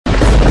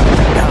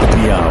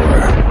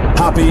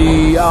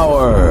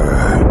Hour.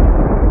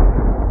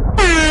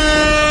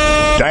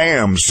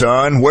 Damn,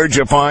 son, where'd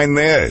you find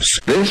this?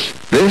 This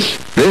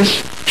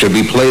should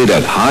be played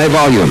at high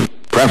volume,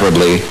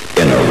 preferably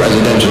in a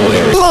residential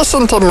area.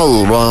 Listen to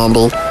me,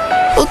 Randy.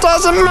 It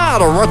doesn't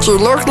matter what you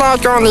look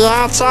like on the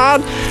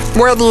outside,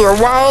 whether you're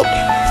white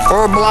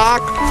or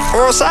black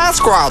or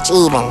Sasquatch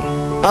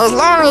even. As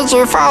long as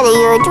you follow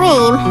your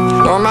dream,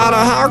 no matter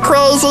how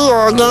crazy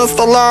or against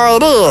the law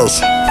it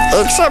is.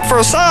 Except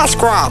for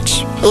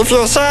Sasquatch. If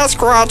you're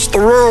Sasquatch, the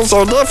rules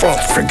are different.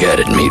 Forget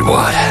it,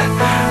 Meatwad.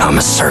 I'm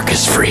a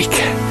circus freak.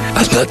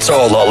 That's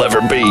all I'll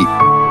ever be.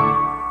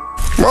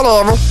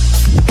 Whatever.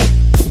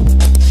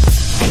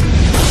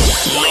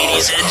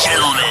 Ladies and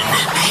gentlemen,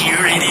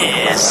 here it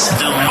is.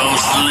 The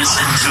most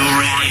listened to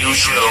radio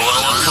show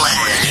on the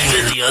planet.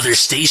 Even the other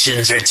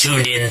stations are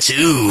tuned in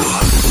too.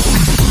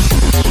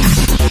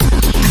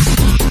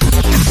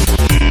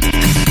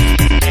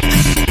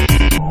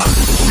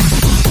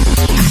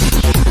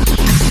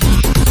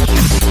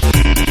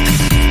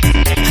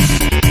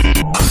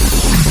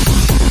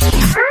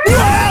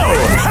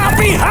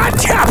 Hot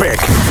topic!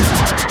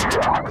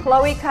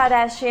 Khloe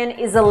Kardashian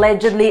is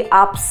allegedly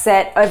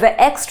upset over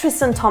ex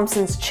Tristan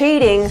Thompson's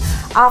cheating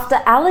after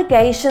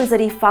allegations that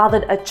he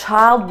fathered a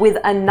child with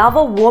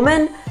another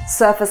woman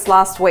surfaced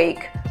last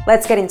week.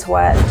 Let's get into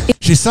it.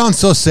 She sounds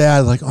so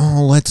sad, like,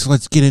 oh, let's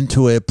get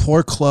into it.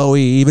 Poor Khloe,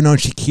 even though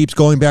she keeps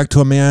going back to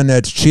a man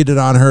that's cheated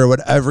on her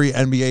with every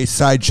NBA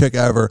side chick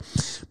ever.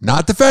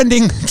 Not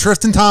defending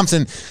Tristan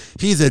Thompson.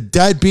 He's a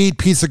deadbeat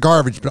piece of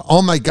garbage, but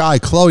oh my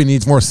God, Khloe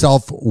needs more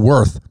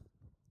self-worth.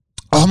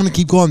 I'm going to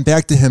keep going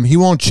back to him. He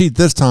won't cheat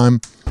this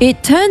time.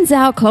 It turns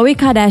out Khloe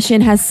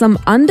Kardashian has some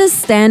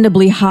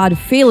understandably hard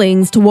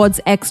feelings towards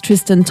ex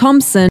Tristan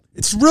Thompson.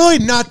 It's really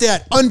not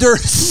that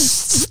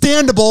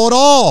understandable at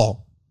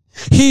all.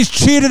 He's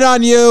cheated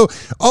on you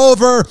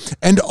over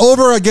and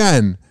over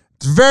again.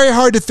 It's very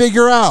hard to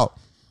figure out.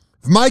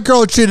 If my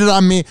girl cheated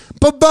on me,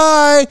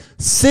 bye-bye.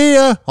 See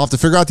ya. I'll have to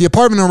figure out the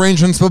apartment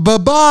arrangements, but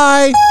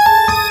bye-bye.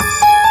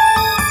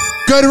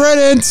 Good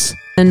riddance.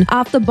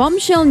 After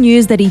bombshell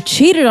news that he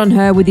cheated on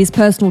her with his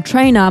personal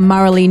trainer,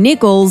 Marilee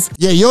Nichols.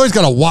 Yeah, you always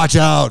got to watch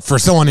out for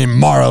someone named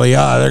Marilee.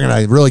 They're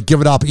going to really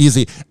give it up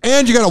easy.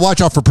 And you got to watch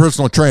out for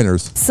personal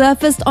trainers.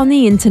 Surfaced on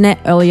the internet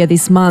earlier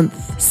this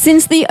month.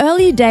 Since the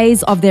early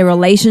days of their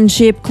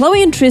relationship,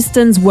 Khloe and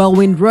Tristan's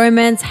whirlwind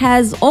romance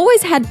has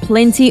always had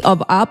plenty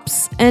of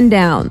ups and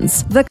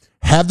downs.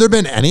 Have there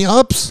been any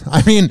ups?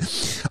 I mean,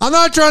 I'm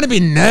not trying to be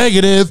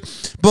negative,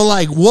 but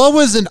like, what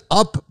was an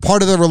up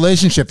part of the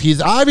relationship? He's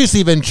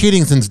obviously been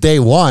cheating since day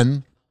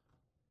one.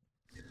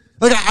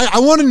 Like, I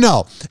want to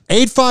know.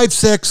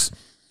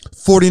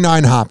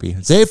 856-49-HOPPE.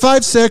 It's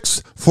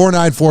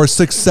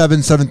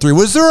 856-494-6773.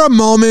 Was there a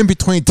moment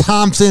between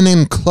Thompson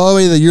and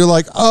Khloe that you're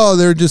like, oh,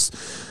 they're just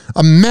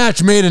a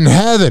match made in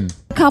heaven?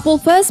 The couple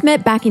first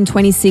met back in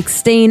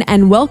 2016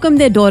 and welcomed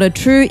their daughter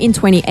True in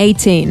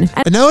 2018.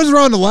 And that was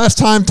around the last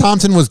time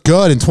Thompson was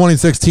good in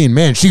 2016.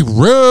 Man, she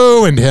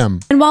ruined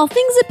him. And while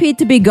things appeared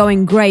to be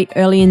going great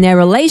early in their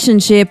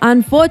relationship,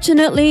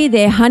 unfortunately,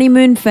 their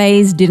honeymoon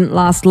phase didn't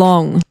last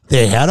long.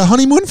 They had a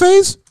honeymoon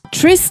phase?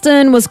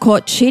 Tristan was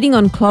caught cheating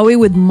on Khloe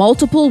with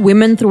multiple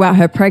women throughout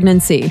her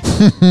pregnancy.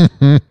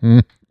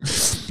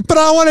 But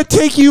I want to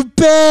take you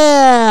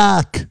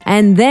back.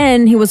 And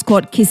then he was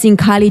caught kissing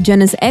Kylie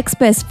Jenner's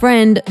ex-best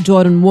friend,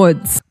 Jordan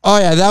Woods. Oh,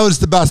 yeah, that was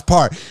the best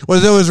part.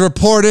 Was it was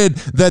reported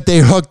that they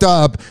hooked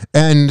up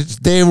and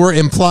they were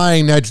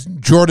implying that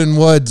Jordan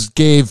Woods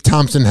gave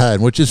Thompson head,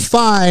 which is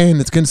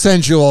fine. It's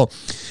consensual.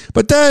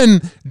 But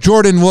then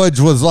Jordan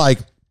Woods was like,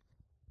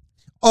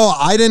 oh,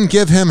 I didn't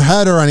give him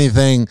head or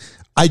anything.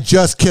 I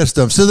just kissed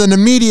him. So then the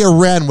media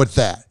ran with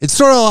that. It's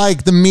sort of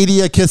like the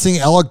media kissing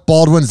Alec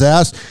Baldwin's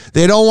ass.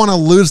 They don't want to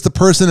lose the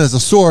person as a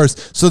source,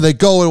 so they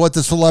go with what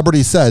the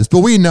celebrity says. But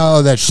we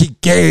know that she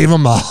gave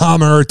him a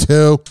Hummer or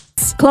two.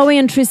 Khloe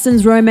and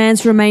Tristan's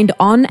romance remained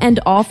on and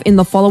off in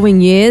the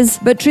following years,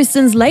 but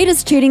Tristan's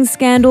latest cheating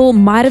scandal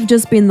might have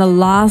just been the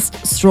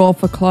last straw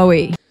for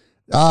Khloe.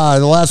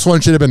 The last one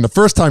should have been the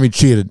first time he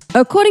cheated.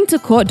 According to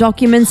court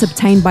documents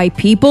obtained by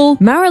People,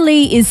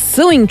 Marilee is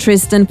suing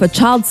Tristan for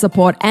child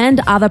support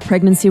and other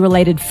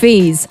pregnancy-related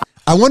fees.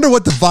 I wonder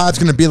what the vibe's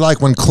going to be like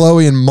when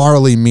Khloe and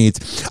Marilee meet.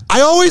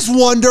 I always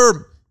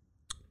wonder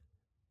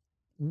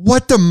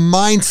what the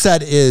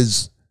mindset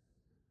is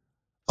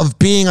of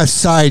being a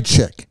side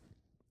chick.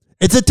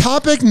 It's a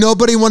topic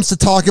nobody wants to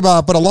talk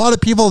about, but a lot of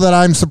people that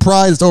I'm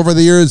surprised over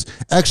the years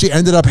actually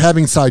ended up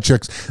having side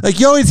chicks. Like,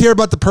 you always hear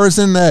about the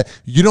person that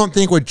you don't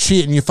think would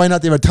cheat and you find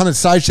out they have a ton of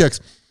side chicks.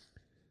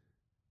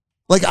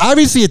 Like,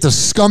 obviously it's a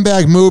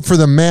scumbag move for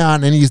the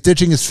man and he's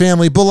ditching his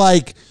family, but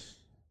like,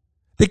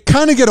 they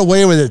kind of get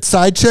away with it.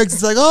 Side chicks,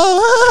 it's like,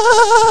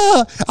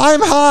 oh,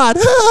 I'm hot.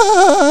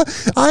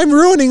 I'm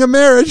ruining a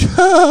marriage.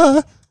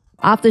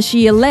 After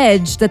she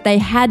alleged that they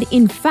had,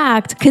 in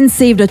fact,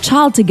 conceived a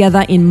child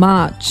together in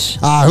March.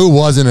 Who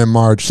wasn't in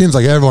March? Seems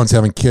like everyone's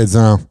having kids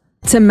now.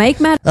 To make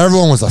matters...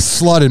 Everyone was a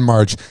slut in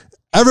March.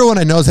 Everyone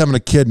I know is having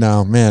a kid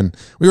now. Man,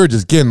 we were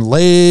just getting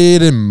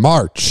laid in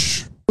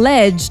March.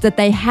 alleged that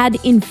they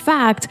had in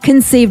fact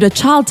conceived a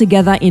child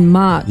together in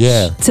March.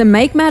 Yeah. To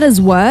make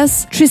matters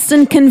worse,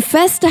 Tristan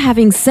confessed to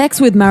having sex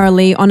with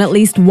Marilee on at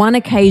least one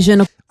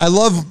occasion, I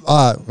love,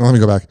 let me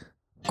go back.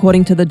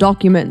 according to the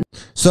document.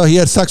 So he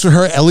had sex with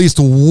her at least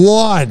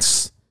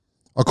once,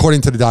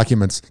 according to the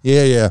documents.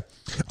 Yeah.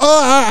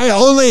 Oh, I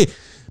only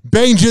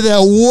banged you that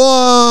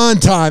one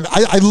time.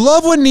 I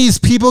love when these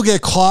people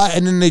get caught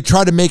and then they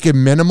try to make it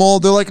minimal.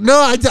 They're like, no,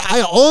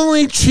 I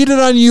only cheated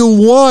on you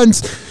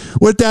once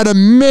with that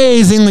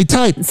amazingly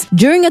tight.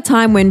 During a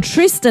time when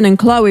Tristan and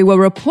Chloe were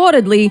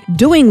reportedly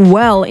doing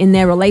well in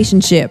their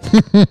relationship.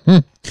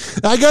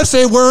 I guess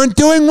they weren't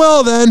doing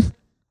well then.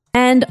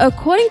 And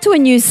according to a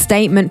new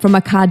statement from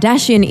a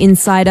Kardashian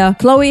insider,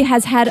 Chloe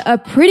has had a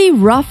pretty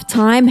rough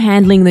time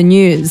handling the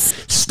news.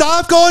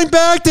 Stop going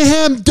back to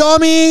him,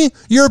 dummy.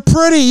 You're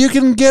pretty. You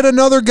can get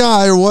another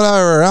guy or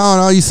whatever. I don't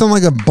know. You sound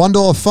like a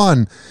bundle of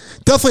fun.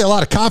 Definitely a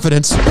lot of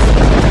confidence.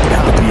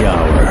 Hoppe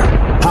Hour.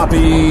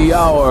 Hoppe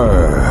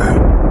Hour.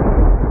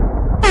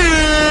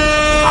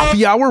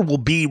 Hoppe Hour will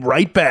be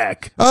right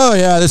back. Oh,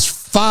 yeah. This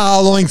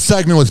following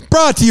segment was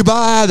brought to you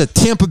by the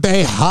Tampa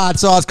Bay Hot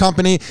Sauce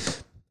Company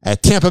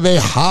at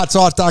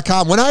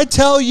TampaBayHotSauce.com. When I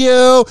tell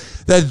you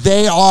that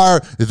they are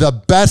the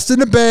best in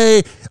the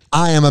Bay,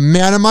 I am a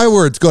man of my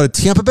words. Go to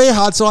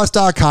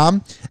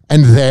TampaBayHotSauce.com,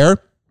 and there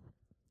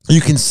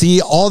you can see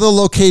all the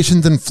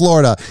locations in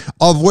Florida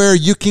of where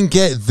you can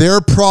get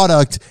their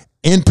product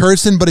in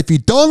person. But if you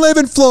don't live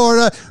in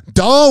Florida,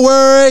 don't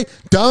worry.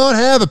 Don't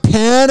have a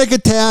panic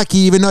attack,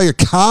 even though you're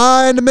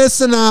kind of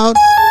missing out.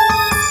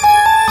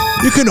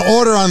 You can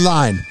order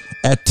online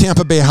at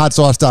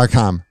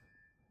TampaBayHotSauce.com.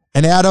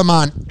 And add them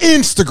on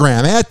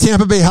Instagram at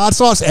Tampa Bay Hot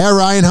Sauce, at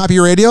Ryan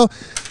Hoppe Radio.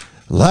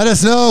 Let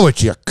us know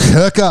what you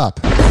cook up.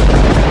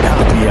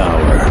 Hoppe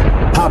Hour.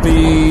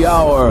 Hoppe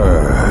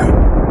Hour.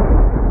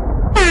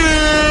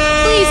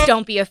 Please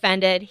don't be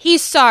offended.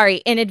 He's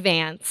sorry in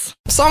advance.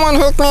 Someone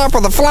hooked me up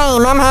with a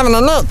flame. I'm having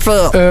a nick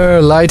fit.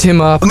 Light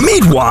him up.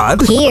 Meat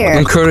wad. Here.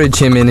 Encourage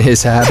him in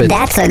his habit.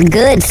 That's a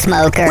good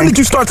smoker. When did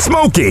you start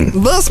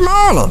smoking? This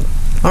morning.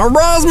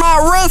 Where's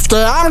my whiskey?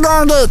 I'm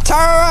gonna get tore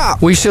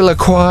up. We shall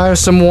acquire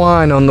some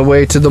wine on the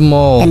way to the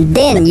mall. And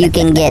then you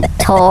can get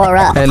tore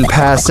up. And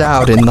pass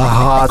out in the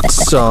hot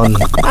sun.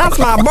 That's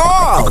my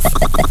boys.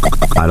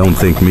 I don't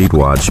think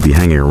Meatwad should be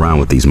hanging around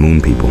with these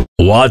moon people.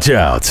 Watch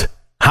out.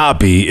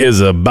 Hoppe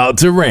is about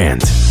to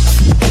rant.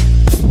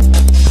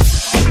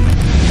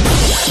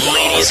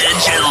 Ladies and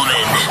gentlemen,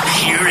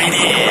 here it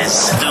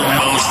is. The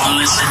most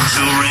listened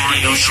to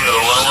radio show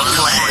on the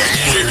planet.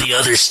 Even the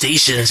other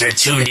stations are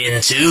tuned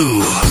in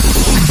too.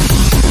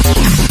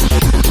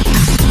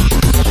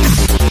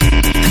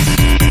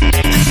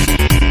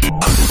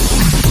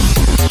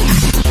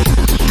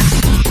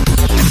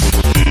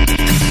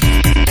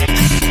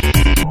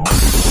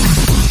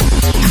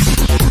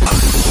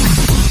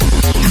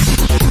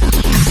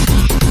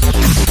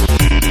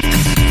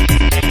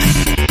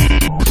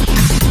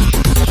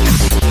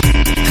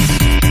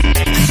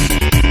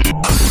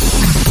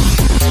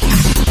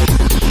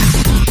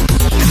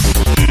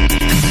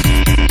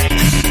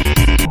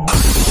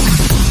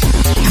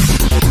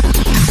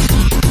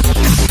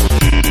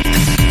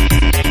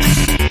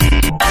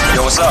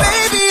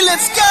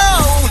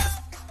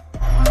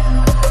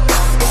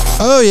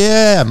 Oh,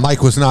 yeah.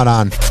 Mike was not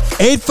on.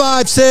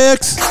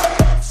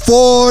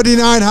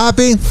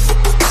 856-49-HOPPE.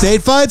 It's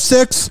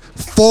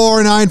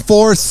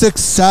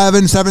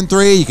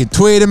 856-494-6773. You can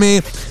tweet at me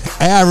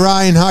at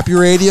Ryan Hoppe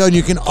Radio, and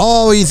you can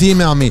always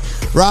email me,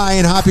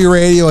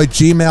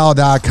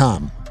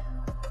 RyanHoppeRadio@gmail.com.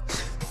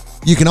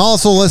 You can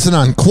also listen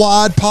on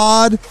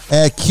QuadPod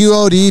at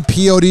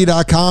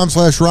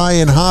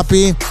QODPOD.com/Ryan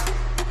Hoppe,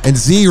 and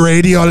Z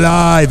Radio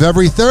Live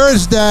every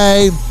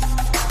Thursday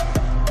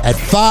at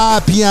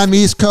 5 p.m.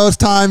 East Coast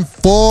time,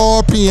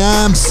 4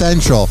 p.m.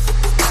 Central.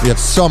 We have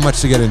so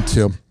much to get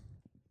into.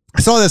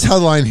 I saw this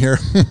headline here,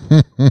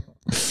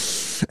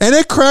 and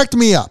it cracked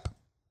me up.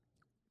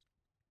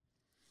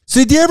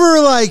 So do you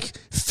ever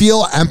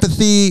feel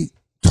empathy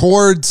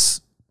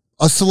towards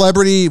a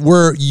celebrity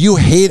where you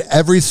hate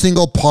every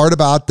single part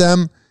about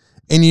them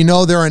and you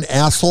know they're an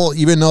asshole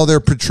even though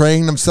they're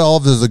portraying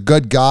themselves as a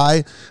good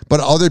guy, but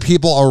other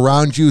people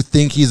around you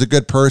think he's a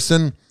good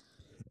person?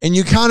 And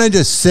you kind of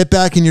just sit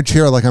back in your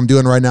chair like I'm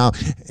doing right now,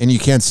 and you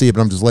can't see it, but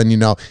I'm just letting you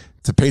know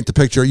to paint the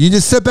picture. You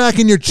just sit back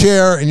in your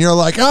chair and you're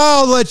like,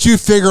 I'll let you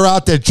figure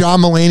out that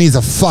John Mulaney's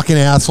a fucking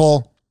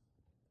asshole.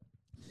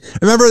 I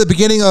remember at the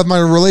beginning of my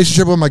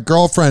relationship with my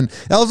girlfriend,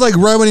 that was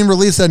right when he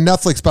released that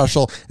Netflix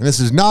special, and this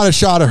is not a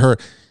shot at her,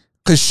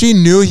 because she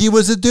knew he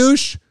was a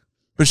douche,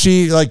 but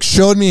she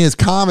showed me his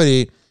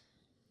comedy,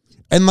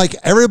 and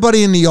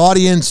everybody in the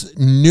audience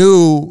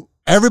knew.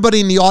 Everybody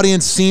in the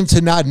audience seemed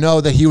to not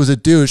know that he was a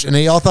douche, and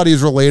they all thought he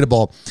was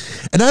relatable.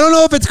 And I don't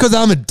know if it's because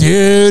I'm a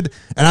dude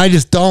and I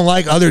just don't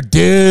like other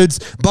dudes,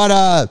 but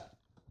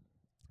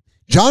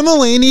John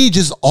Mulaney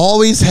just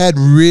always had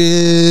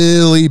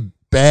really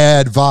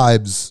bad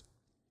vibes.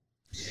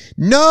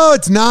 No,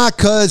 it's not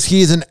because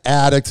he's an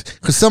addict,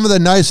 because some of the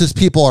nicest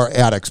people are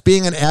addicts.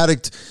 Being an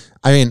addict,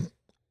 I mean,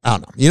 I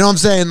don't know. You know what I'm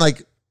saying?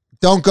 Like,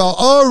 don't go,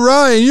 oh,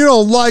 Ryan, you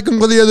don't like him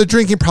because he has a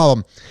drinking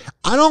problem.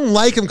 I don't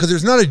like him because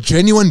there's not a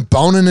genuine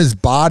bone in his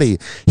body.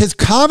 His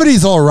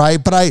comedy's all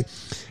right, but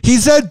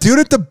he's that dude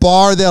at the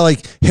bar that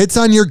like hits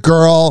on your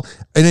girl,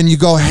 and then you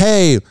go,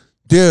 hey,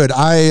 dude,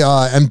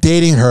 I am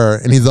dating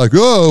her. And he's like,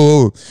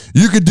 oh,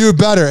 you could do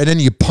better. And then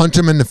you punch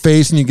him in the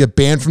face and you get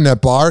banned from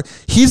that bar.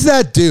 He's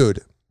that dude.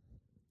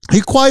 He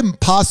quite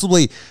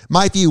possibly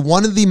might be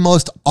one of the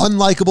most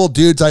unlikable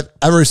dudes I've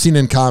ever seen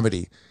in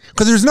comedy.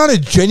 Because there's not a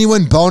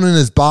genuine bone in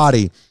his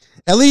body.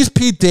 At least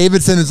Pete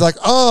Davidson is like,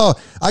 oh,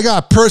 I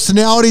got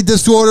personality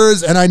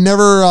disorders and I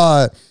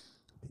never,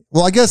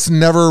 well, I guess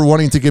never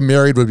wanting to get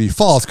married would be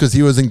false because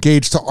he was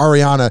engaged to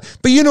Ariana.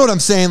 But you know what I'm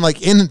saying? Like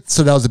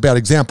so that was a bad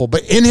example.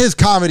 But in his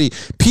comedy,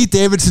 Pete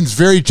Davidson's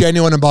very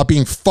genuine about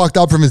being fucked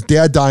up from his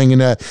dad dying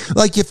and that.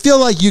 Like you feel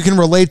like you can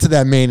relate to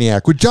that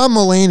maniac. With John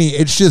Mulaney,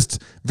 it's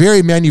just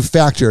very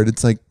manufactured.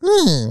 It's like,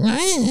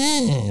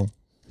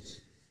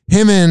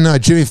 him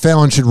and Jimmy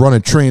Fallon should run a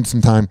train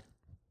sometime.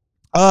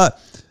 Oh,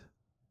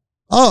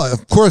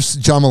 of course,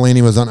 John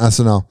Mulaney was on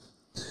SNL.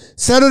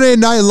 Saturday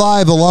Night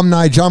Live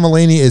alumni John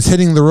Mulaney is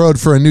hitting the road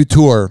for a new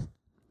tour.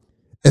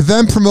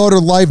 Event promoter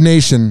Live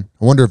Nation,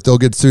 I wonder if they'll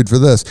get sued for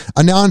this,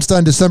 announced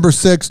on December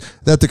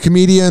 6th that the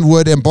comedian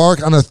would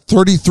embark on a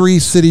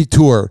 33-city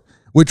tour,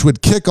 which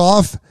would kick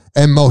off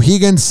at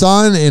Mohegan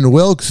Sun in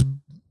Wilkes-Barre,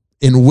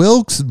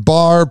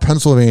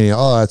 Pennsylvania.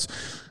 Oh, that's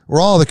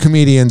where all the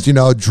comedians,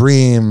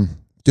 dream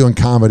doing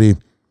comedy.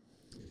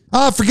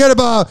 Forget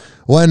about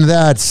when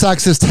that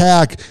sexist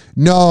hack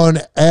known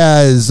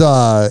as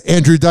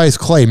Andrew Dice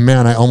Clay.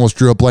 Man, I almost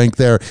drew a blank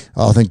there.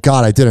 Oh, thank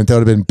God I didn't. That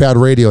would have been bad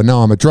radio. Now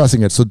I'm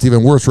addressing it, so it's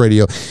even worse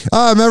radio.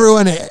 Remember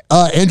when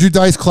Andrew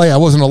Dice Clay, I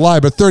wasn't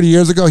alive, but 30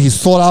 years ago, he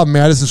sold out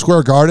Madison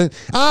Square Garden?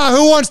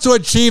 Who wants to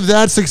achieve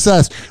that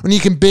success when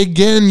you can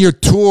begin your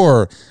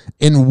tour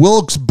in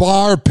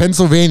Wilkes-Barre,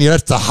 Pennsylvania?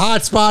 That's the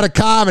hot spot of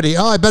comedy.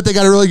 Oh, I bet they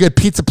got a really good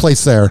pizza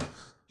place there.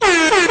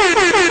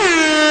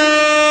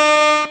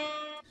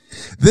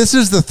 This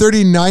is the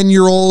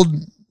 39-year-old,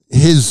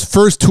 his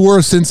first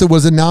tour since it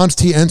was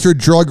announced he entered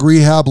drug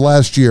rehab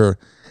last year,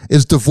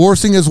 is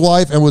divorcing his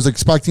wife and was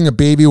expecting a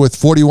baby with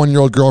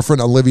 41-year-old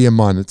girlfriend Olivia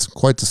Munn. It's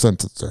quite the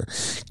sentence there.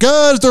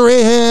 Goes to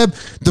rehab,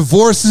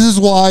 divorces his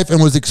wife,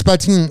 and was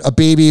expecting a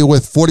baby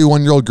with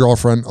 41-year-old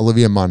girlfriend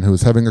Olivia Munn, who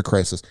was having a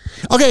crisis.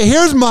 Okay,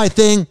 here's my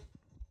thing.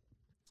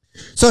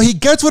 So he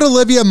gets with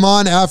Olivia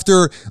Munn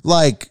after,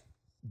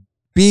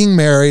 being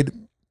married.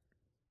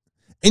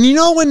 And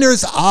when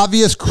there's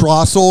obvious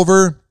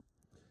crossover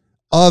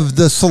of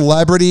the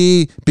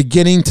celebrity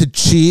beginning to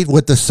cheat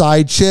with the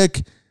side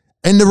chick,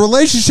 and the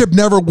relationship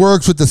never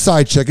works with the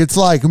side chick. It's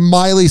like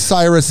Miley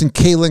Cyrus and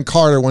Caitlyn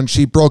Carter when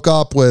she broke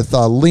up with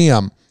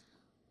Liam.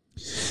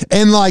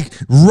 And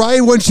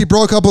right when she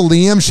broke up with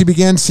Liam, she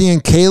began seeing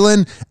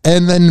Caitlyn,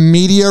 and then the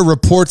media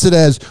reports it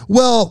as,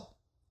 well,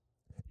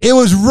 it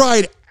was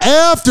right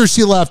after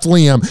she left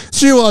Liam.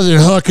 She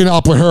wasn't hooking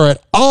up with her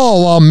at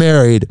all while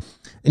married.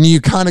 And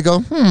you kind of go,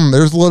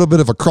 there's a little bit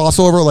of a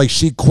crossover. Like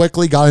she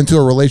quickly got into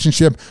a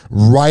relationship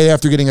right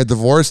after getting a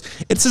divorce.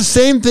 It's the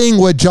same thing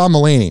with John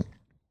Mulaney.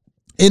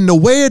 In the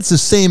way it's the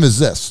same as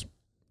this.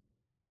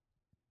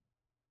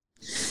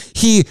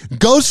 He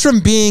goes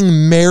from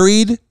being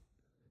married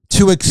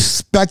to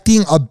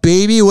expecting a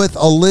baby with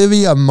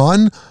Olivia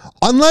Munn,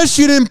 unless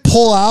you didn't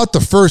pull out the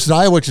first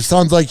night, which it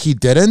sounds like he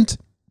didn't.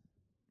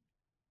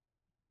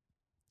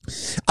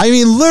 I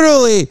mean,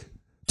 literally,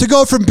 to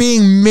go from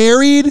being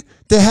married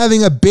to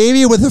having a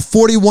baby with a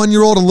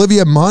 41-year-old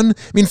Olivia Munn.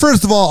 I mean,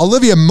 first of all,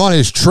 Olivia Munn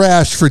is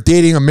trash for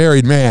dating a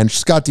married man.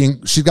 She's got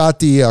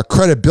the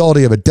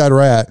credibility of a dead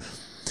rat.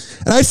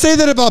 And I say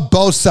that about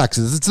both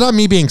sexes. It's not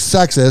me being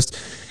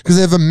sexist, because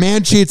if a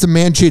man cheats, a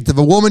man cheats. If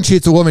a woman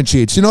cheats, a woman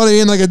cheats. You know what I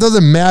mean? It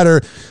doesn't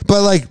matter.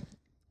 But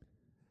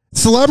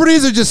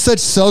celebrities are just such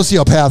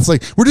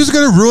sociopaths. We're just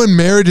going to ruin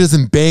marriages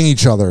and bang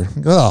each other.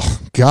 Oh,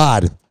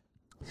 God.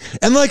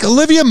 And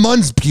Olivia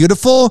Munn's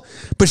beautiful,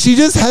 but she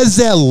just has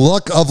that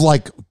look of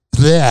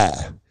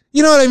bleh.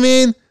 You know what I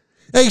mean?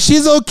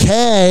 She's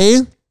okay.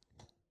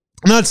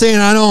 I'm not saying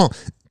I don't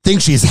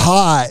think she's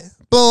hot,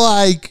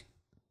 but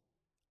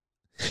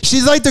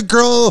she's like the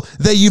girl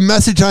that you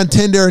message on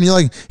Tinder and you're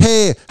like,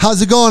 hey,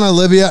 how's it going,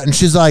 Olivia? And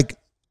she's like,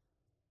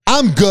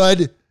 I'm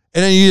good. And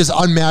then you just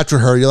unmatch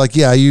with her. You're like,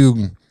 yeah,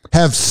 you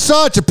have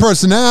such a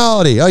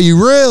personality. Oh,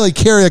 you really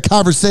carry a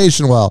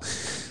conversation well.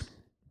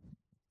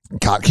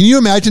 God, can you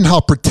imagine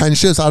how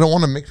pretentious? I don't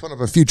want to make fun of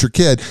a future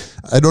kid.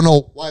 I don't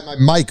know why my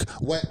mic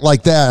went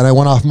like that and I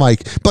went off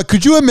mic. But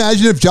could you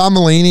imagine if John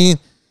Mulaney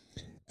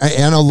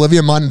and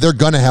Olivia Munn, they're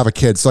going to have a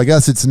kid. So I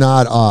guess it's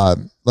not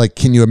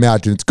can you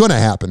imagine? It's going to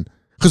happen.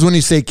 Because when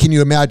you say, can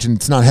you imagine,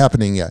 it's not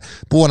happening yet.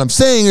 But what I'm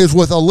saying is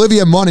with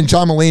Olivia Munn and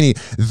John Mulaney,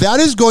 that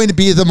is going to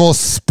be the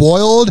most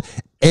spoiled,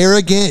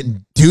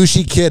 arrogant,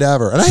 douchey kid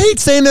ever. And I hate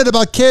saying that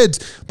about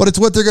kids, but it's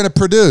what they're going to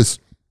produce.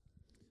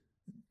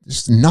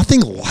 There's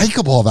nothing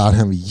likable about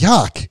him.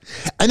 Yuck.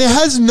 And it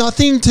has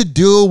nothing to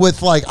do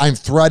with like I'm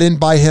threatened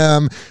by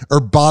him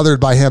or bothered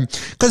by him,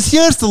 because he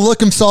has to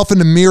look himself in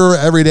the mirror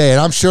every day. And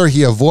I'm sure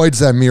he avoids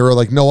that mirror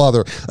like no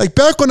other. Like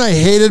back when I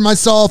hated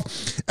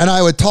myself and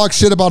I would talk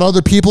shit about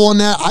other people and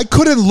that, I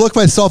couldn't look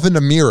myself in the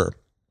mirror.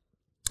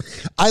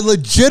 I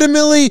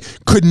legitimately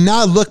could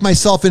not look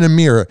myself in a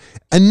mirror.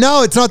 And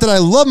now it's not that I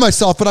love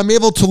myself, but I'm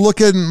able to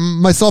look at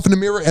myself in the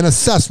mirror and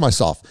assess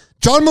myself.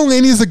 John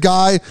Mulaney is a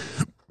guy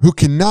who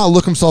cannot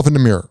look himself in the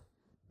mirror.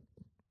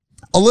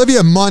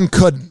 Olivia Munn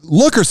could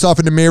look herself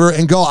in the mirror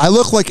and go, I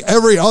look like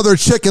every other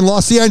chick in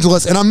Los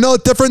Angeles, and I'm no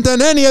different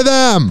than any of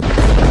them.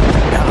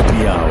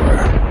 Happy Hour.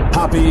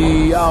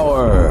 Happy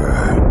Hour.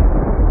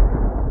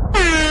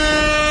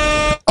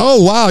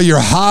 Oh, wow,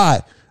 you're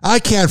hot. I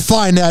can't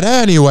find that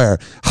anywhere.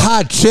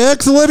 Hot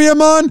chicks, Olivia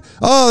Munn?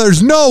 Oh,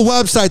 there's no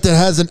website that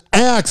has an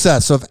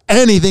access of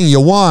anything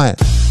you want.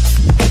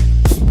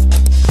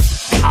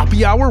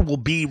 Happy Hour will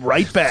be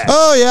right back.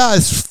 Oh, yeah.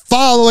 This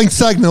following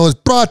segment was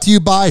brought to you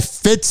by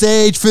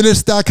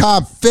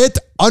FitSageFitness.com.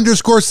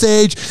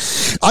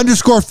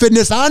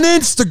 Fit_Sage_Fitness on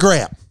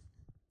Instagram.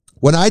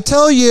 When I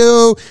tell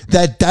you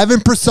that Devin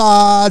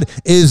Prasad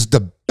is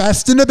the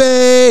best in the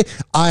Bay,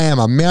 I am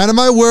a man of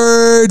my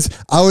words.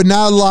 I would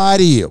not lie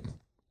to you.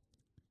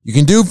 You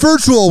can do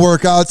virtual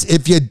workouts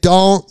if you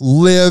don't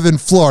live in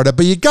Florida,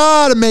 but you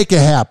got to make it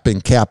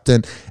happen,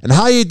 Captain. And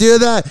how you do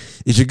that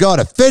is you go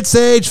to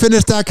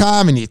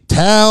FitSageFitness.com and you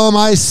tell them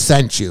I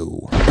sent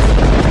you.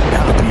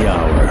 Happy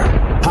Hour.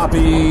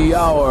 Happy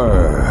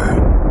Hour.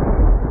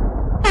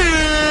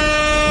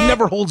 He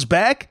never holds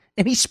back,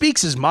 and he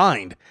speaks his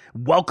mind.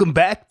 Welcome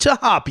back to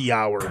Hoppe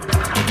Hour.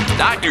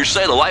 Doctors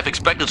say the life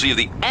expectancy of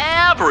the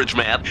average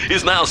man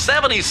is now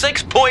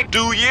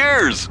 76.2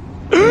 years.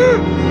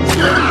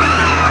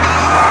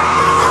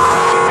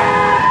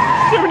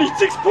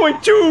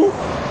 76.2,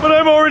 but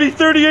I'm already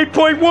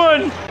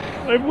 38.1.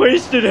 I've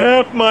wasted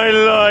half my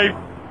life.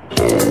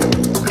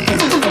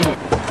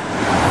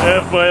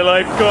 Half my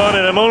life gone,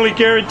 and I'm only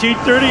guaranteed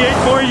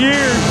 38 more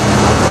years.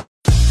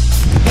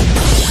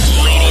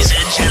 Ladies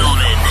and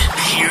gentlemen,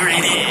 here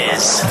it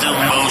is, the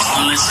most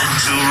listened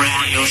to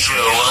radio show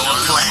on the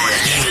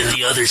planet. Even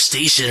the other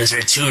stations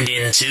are tuned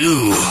in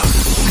too.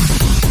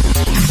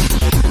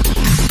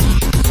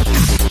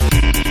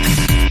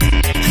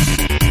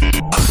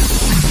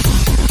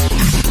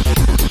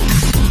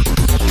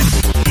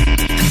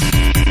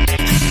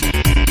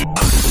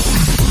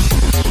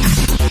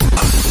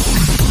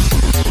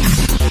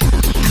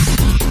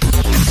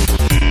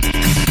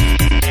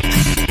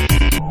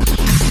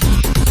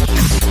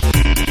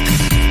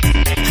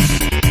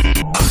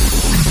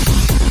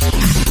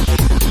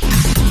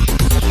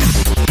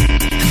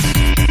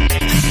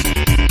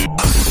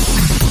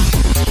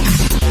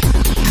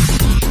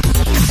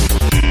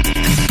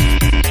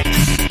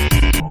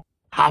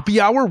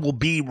 Happy Hour will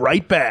be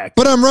right back.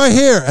 But I'm right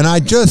here, and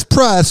I just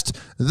pressed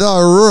the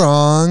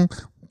wrong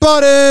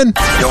button.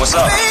 Yo, what's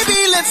up?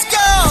 Baby, let's go.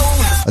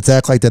 Let's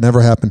act like that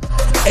never happened.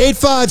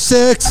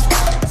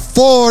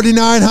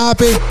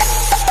 856-49-HOPPE.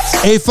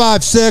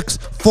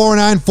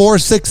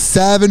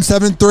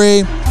 856-494-6773.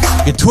 You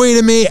can tweet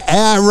at me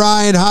at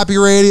Ryan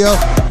Hoppe Radio.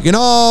 You can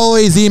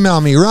always email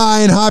me,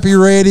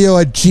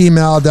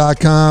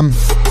 ryanhopperadio@gmail.com.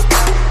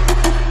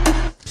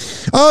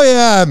 Oh,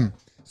 yeah.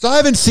 So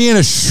I've been seeing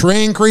a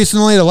shrink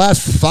recently the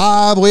last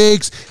 5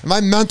 weeks, and my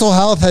mental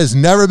health has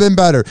never been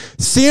better.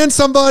 Seeing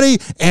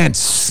somebody and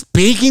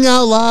speaking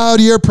out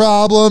loud your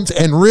problems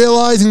and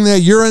realizing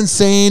that you're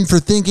insane for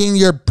thinking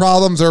your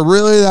problems are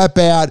really that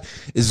bad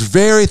is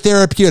very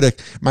therapeutic.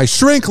 My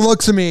shrink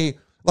looks at me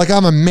like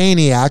I'm a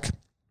maniac.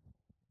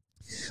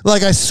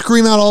 Like I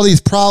scream out all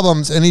these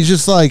problems, and he's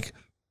just like,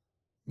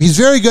 he's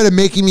very good at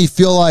making me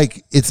feel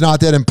like it's not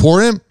that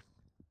important.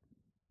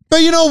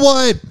 But you know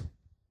what?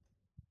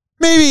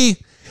 Maybe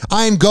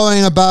I'm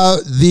going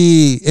about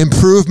the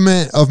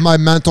improvement of my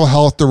mental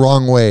health the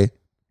wrong way.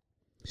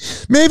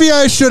 Maybe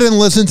I shouldn't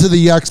listen to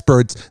the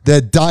experts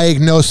that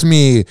diagnose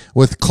me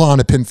with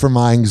Klonopin for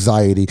my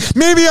anxiety.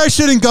 Maybe I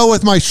shouldn't go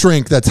with my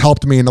shrink that's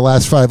helped me in the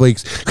last 5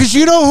 weeks. Because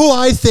you know who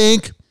I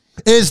think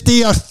is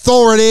the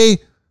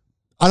authority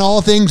on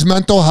all things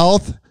mental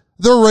health?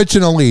 The rich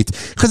and elite.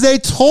 Because they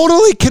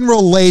totally can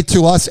relate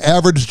to us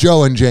average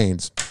Joe and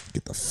Janes.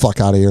 Get the fuck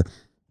out of here.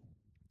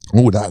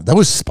 Oh, that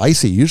was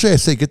spicy. Usually I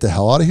say get the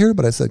hell out of here,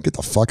 but I said get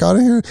the fuck out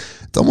of here.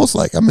 It's almost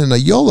like I'm in a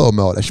YOLO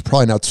mode. I should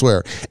probably not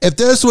swear. If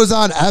this was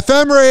on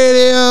FM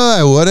radio,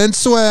 I wouldn't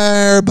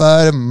swear,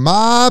 but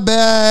my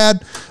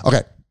bad.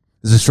 Okay,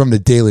 this is from the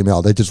Daily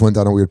Mail. They just went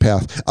down a weird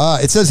path.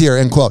 It says here,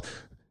 end quote,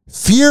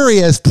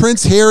 furious,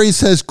 Prince Harry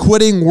says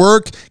quitting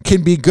work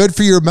can be good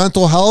for your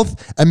mental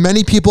health, and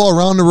many people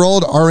around the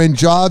world are in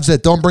jobs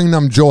that don't bring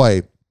them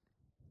joy.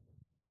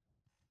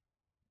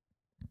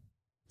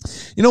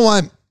 You know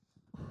what?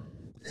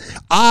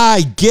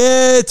 I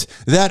get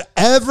that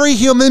every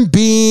human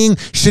being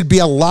should be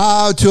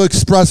allowed to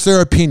express their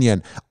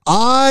opinion.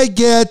 I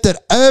get that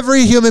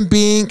every human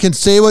being can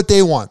say what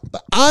they want.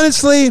 But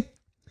honestly,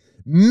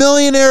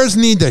 millionaires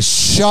need to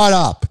shut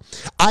up.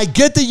 I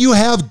get that you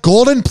have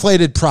golden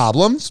plated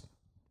problems.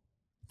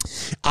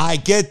 I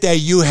get that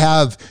you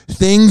have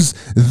things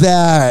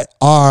that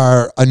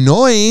are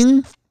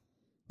annoying,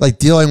 like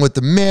dealing with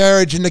the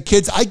marriage and the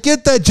kids. I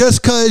get that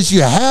just because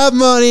you have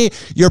money,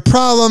 your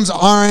problems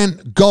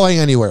aren't going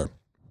anywhere.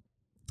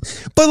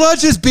 But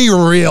let's just be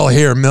real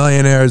here,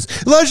 millionaires.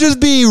 Let's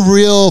just be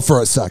real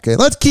for a second.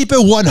 Let's keep it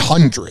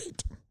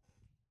 100.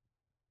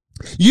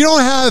 You don't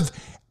have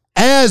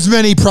as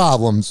many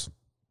problems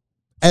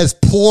as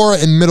poor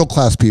and middle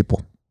class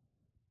people.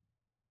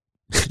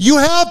 You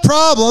have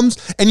problems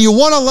and you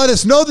want to let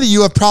us know that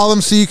you have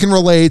problems so you can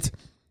relate,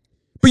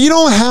 but you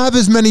don't have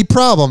as many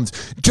problems.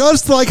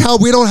 Just like how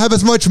we don't have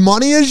as much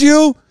money as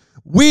you,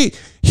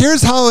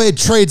 here's how it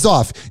trades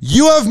off.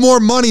 You have more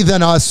money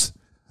than us,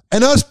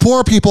 and us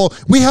poor people,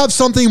 we have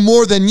something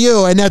more than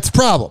you, and that's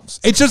problems.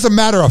 It's just a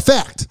matter of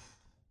fact.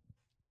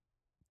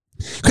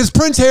 Because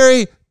Prince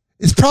Harry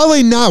is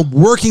probably not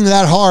working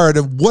that hard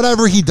at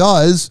whatever he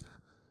does.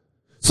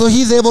 So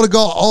he's able to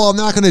go, I'm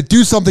not going to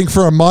do something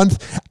for a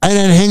month, and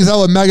then hangs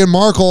out with Meghan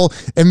Markle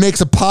and makes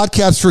a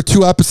podcast for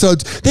 2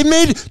 episodes. They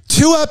made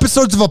 2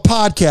 episodes of a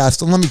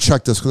podcast. And let me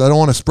check this because I don't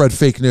want to spread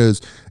fake news.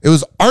 It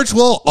was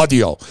Archwell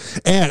Audio.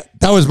 And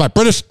that was my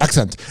British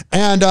accent.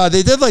 And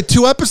they did like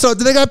 2 episodes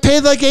and they got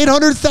paid like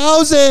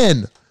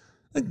 $800,000.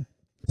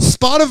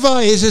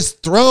 Spotify is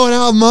just throwing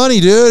out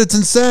money, dude. It's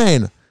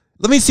insane.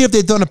 Let me see if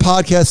they've done a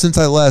podcast since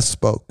I last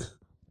spoke.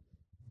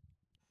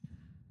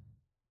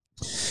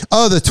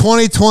 Oh, the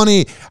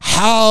 2020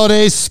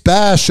 holiday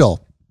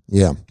special.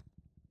 Yeah.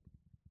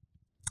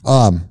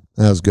 That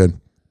was good.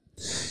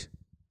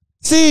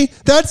 See,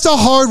 that's the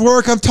hard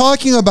work I'm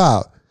talking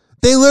about.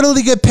 They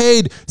literally get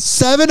paid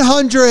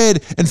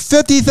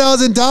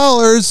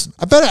 $750,000.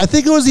 I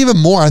think it was even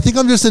more. I think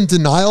I'm just in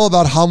denial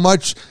about how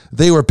much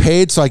they were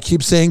paid, so I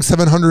keep saying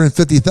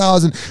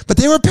 $750,000. But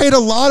they were paid a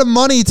lot of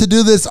money to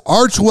do this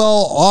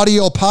Archwell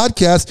Audio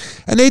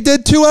podcast, and they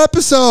did 2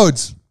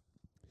 episodes.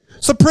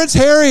 So Prince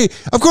Harry,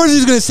 of course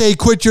he's going to say,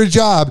 quit your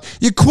job.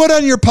 You quit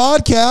on your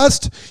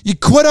podcast. You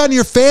quit on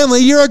your family.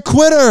 You're a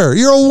quitter.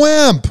 You're a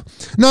wimp.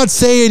 Not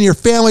saying your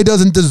family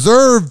doesn't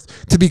deserve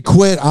to be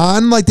quit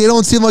on. Like, they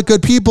don't seem like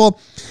good people.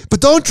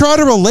 But don't try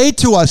to relate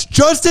to us.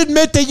 Just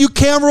admit that you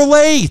can't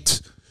relate.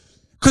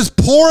 Because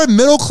poor and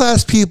middle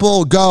class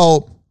people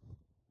go,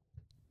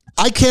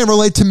 I can't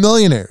relate to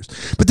millionaires.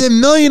 But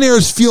then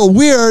millionaires feel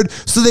weird,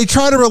 so they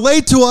try to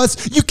relate to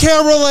us. You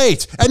can't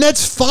relate. And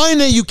that's fine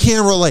that you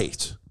can't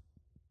relate.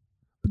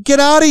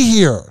 Get out of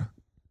here.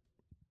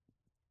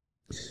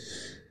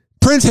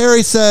 Prince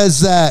Harry says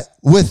that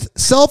with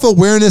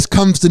self-awareness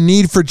comes the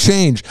need for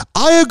change.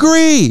 I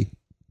agree.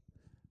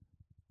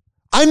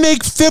 I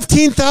make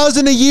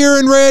 $15,000 a year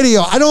in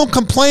radio. I don't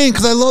complain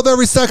because I love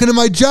every second of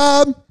my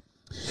job.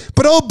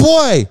 But oh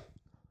boy,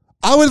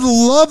 I would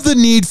love the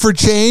need for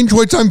change,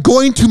 which I'm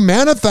going to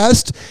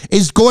manifest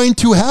is going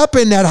to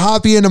happen. That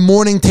Hoppe in the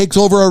Morning takes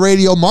over a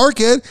radio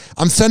market.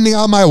 I'm sending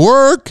out my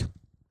work.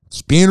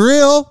 It's being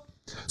real.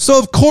 So,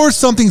 of course,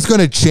 something's going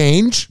to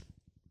change.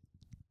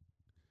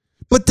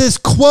 But this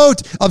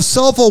quote of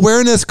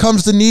self-awareness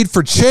comes the need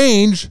for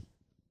change.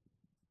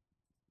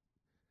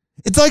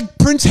 It's like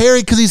Prince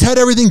Harry, because he's had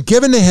everything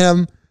given to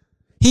him.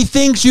 He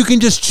thinks you can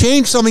just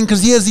change something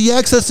because he has the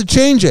access to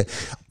change it.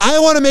 I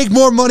want to make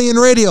more money in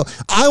radio.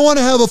 I want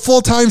to have a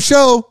full-time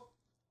show.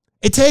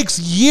 It takes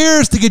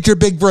years to get your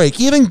big break.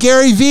 Even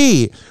Gary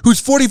Vee,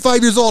 who's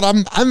 45 years old,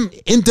 I'm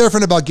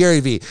indifferent about Gary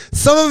Vee.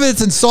 Some of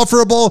it's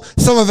insufferable,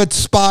 some of it's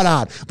spot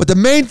on. But the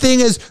main thing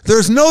is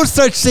there's no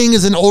such thing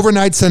as an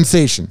overnight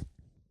sensation.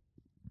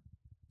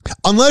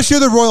 Unless you're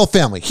the royal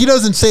family. He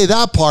doesn't say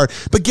that part,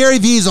 but Gary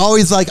Vee is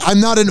always like, I'm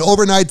not an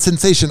overnight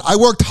sensation. I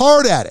worked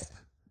hard at it.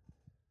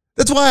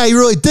 That's why I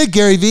really dig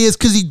Gary Vee, is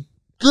because he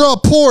grew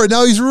up poor and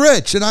now he's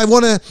rich, and I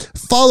want to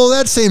follow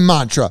that same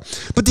mantra.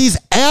 But these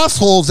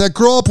assholes that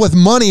grow up with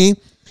money,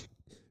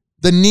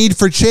 the need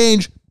for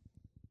change.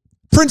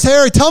 Prince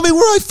Harry, tell me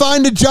where I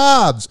find the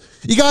jobs.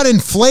 You got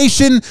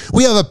inflation.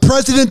 We have a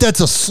president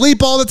that's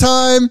asleep all the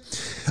time.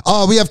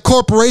 We have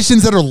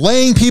corporations that are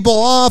laying people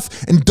off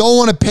and don't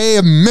want to pay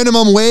a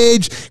minimum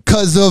wage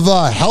because of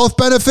health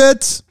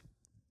benefits.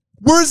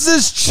 Where's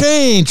this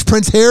change,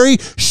 Prince Harry?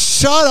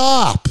 Shut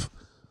up.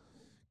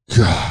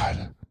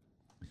 God.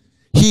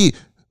 He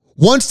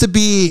wants to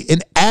be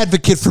an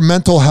advocate for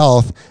mental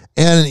health,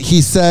 and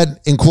he said,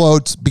 in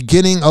quotes,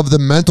 beginning of the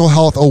mental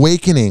health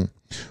awakening.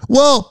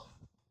 Well,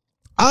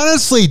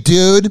 honestly,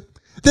 dude,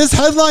 this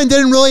headline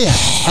didn't really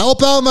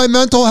help out my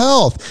mental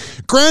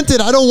health. Granted,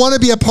 I don't want to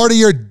be a part of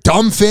your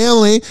dumb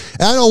family,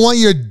 and I don't want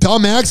your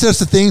dumb access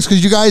to things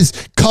because you guys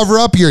cover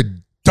up your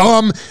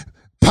dumb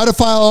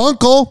pedophile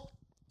uncle.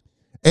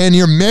 And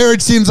your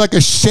marriage seems like a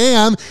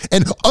sham.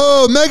 And,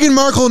 Meghan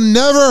Markle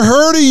never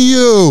heard of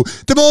you.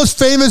 The most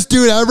famous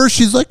dude ever.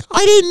 She's like,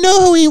 I didn't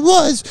know who he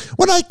was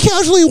when I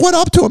casually went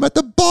up to him at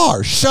the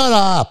bar. Shut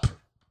up.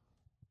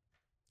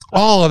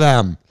 All of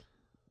them.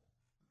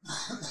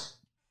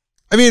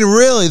 I mean,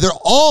 really, they're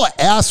all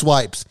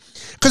asswipes.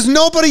 Because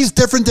nobody's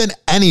different than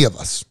any of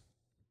us.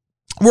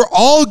 We're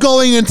all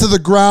going into the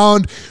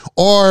ground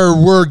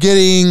or we're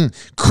getting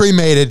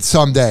cremated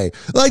someday.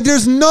 Like,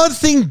 there's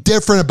nothing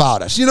different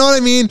about us. You know what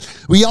I mean?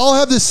 We all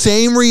have the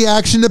same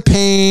reaction to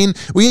pain.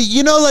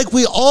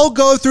 We all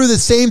go through the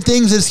same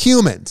things as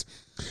humans.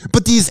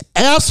 But these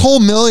asshole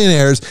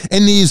millionaires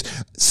and these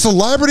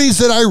celebrities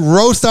that I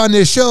roast on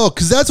this show,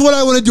 because that's what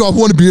I want to do. I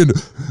want to be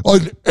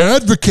an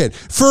advocate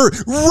for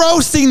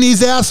roasting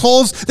these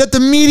assholes that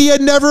the media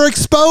never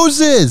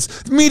exposes.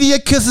 The media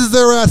kisses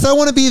their ass. I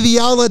want to be the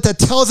outlet that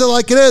tells it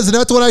like it is, and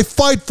that's what I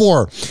fight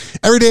for.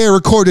 Every day I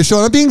record this show,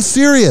 and I'm being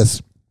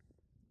serious.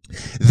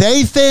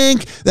 They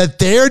think that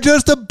they're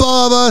just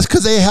above us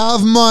because they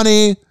have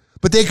money,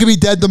 but they could be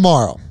dead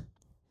tomorrow.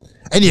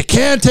 And you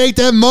can't take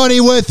that money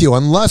with you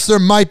unless there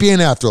might be an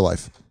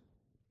afterlife.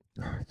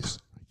 I just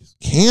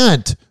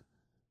can't.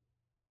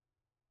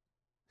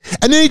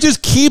 And then you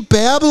just keep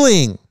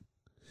babbling.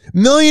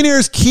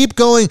 Millionaires keep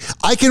going,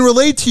 I can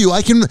relate to you.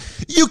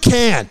 You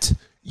can't.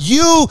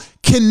 You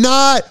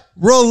cannot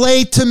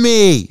relate to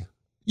me.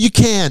 You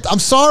can't. I'm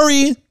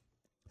sorry.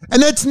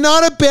 And that's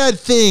not a bad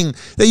thing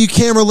that you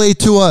can't relate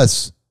to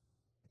us.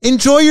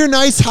 Enjoy your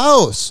nice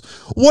house.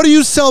 What are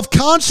you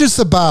self-conscious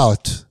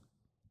about?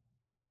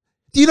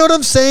 Do you know what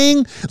I'm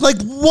saying? Like,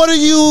 what are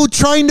you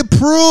trying to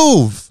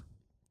prove?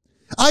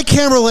 I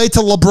can't relate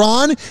to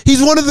LeBron.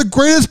 He's one of the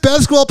greatest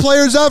basketball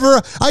players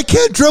ever. I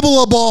can't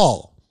dribble a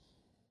ball.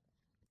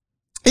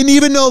 And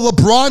even though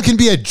LeBron can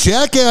be a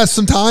jackass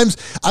sometimes,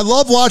 I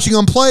love watching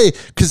him play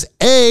because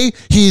A,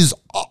 he's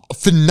a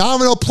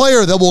phenomenal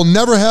player that will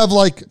never have,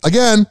 like,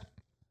 again,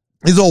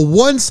 is a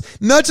once,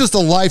 not just a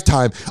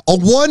lifetime, a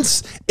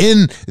once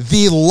in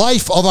the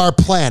life of our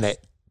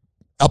planet.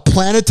 A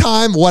planet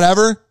time,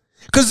 whatever.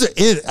 Because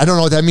I don't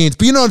know what that means,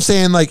 but you know what I'm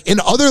saying? Like, in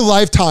other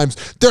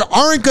lifetimes, there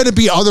aren't going to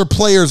be other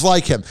players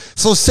like him.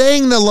 So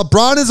saying that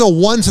LeBron is a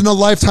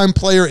once-in-a-lifetime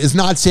player is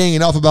not saying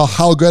enough about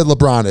how good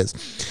LeBron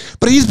is.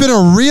 But he's been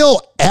a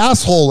real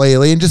asshole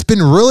lately and just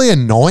been really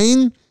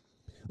annoying.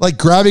 Like,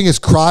 grabbing his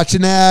crotch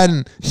and that,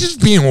 and he's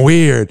just being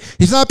weird.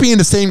 He's not being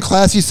the same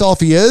classy self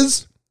he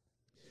is.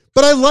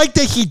 But I like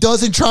that he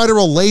doesn't try to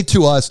relate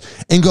to us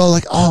and go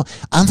like, oh,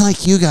 I'm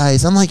like you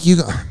guys. I'm like you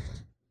guys.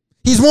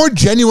 He's more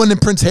genuine than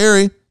Prince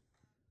Harry.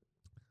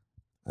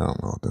 I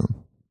don't know, dude.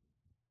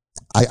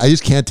 I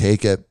just can't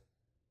take it.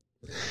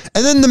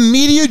 And then the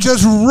media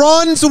just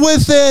runs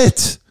with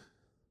it.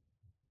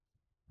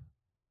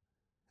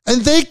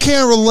 And they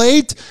can't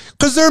relate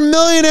because they're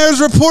millionaires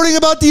reporting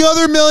about the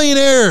other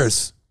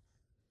millionaires.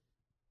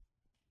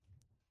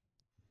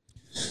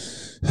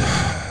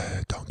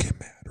 Don't get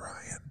mad,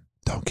 Ryan.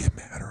 Don't get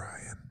mad,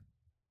 Ryan.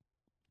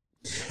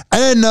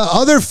 And then the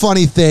other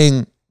funny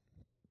thing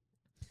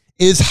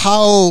is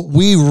how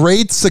we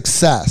rate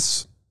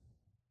success.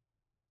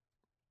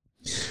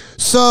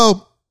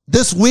 So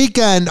this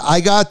weekend,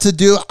 I got to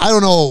do, I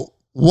don't know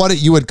what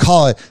you would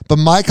call it, but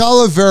Mike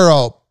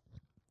Olivero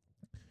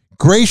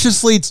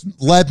graciously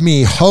let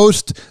me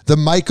host the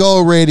Mike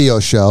O radio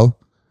show.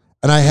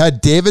 And I had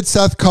David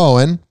Seth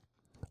Cohen,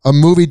 a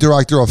movie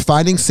director of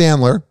Finding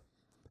Sandler,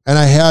 and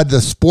I had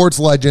the sports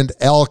legend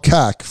Al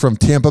Keck from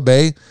Tampa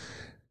Bay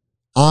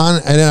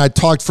on, and then I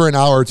talked for an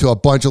hour to a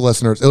bunch of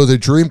listeners. It was a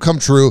dream come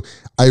true.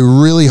 I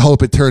really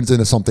hope it turns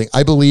into something.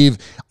 I believe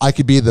I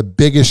could be the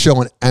biggest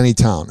show in any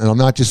town, and I'm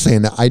not just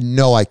saying that. I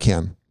know I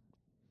can.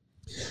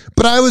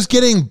 But I was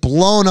getting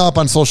blown up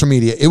on social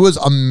media. It was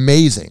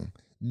amazing.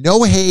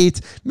 No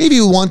hate. Maybe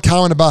one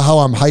comment about how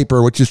I'm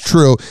hyper, which is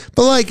true,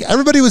 but like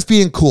everybody was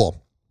being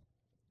cool.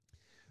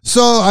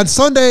 So on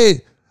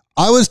Sunday,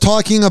 I was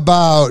talking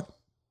about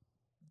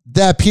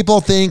that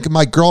people think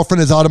my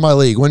girlfriend is out of my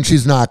league when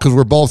she's not, because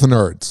we're both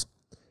nerds.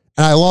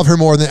 And I love her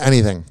more than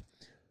anything.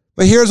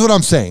 But here's what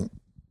I'm saying.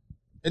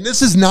 And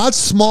this is not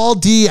small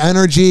D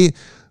energy.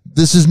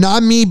 This is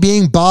not me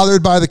being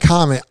bothered by the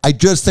comment. I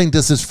just think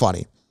this is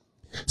funny.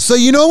 So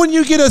you know when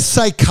you get a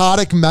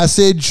psychotic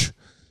message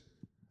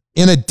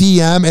in a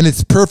DM and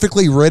it's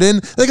perfectly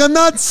written? Like, I'm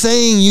not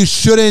saying you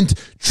shouldn't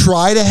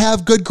try to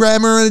have good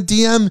grammar in a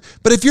DM,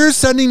 but if you're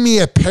sending me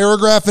a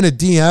paragraph in a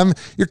DM,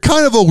 you're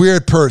kind of a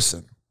weird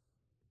person.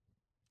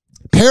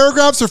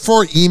 Paragraphs are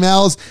for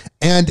emails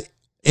and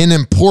an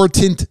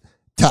important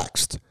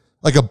text,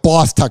 like a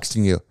boss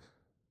texting you.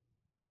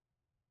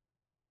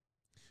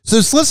 So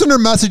this listener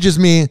messages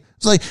me.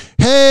 It's like,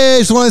 hey, I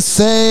just want to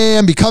say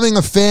I'm becoming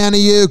a fan of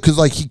you because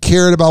like he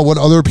cared about what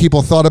other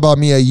people thought about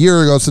me a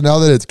year ago. So now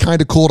that it's kind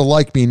of cool to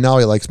like me, now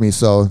he likes me.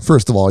 So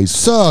first of all, he's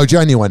so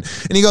genuine.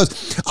 And he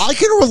goes, I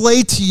can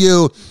relate to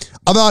you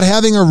about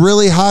having a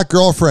really hot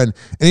girlfriend.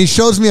 And he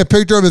shows me a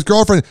picture of his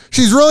girlfriend.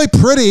 She's really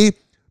pretty.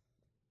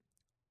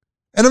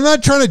 And I'm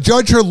not trying to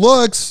judge her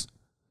looks,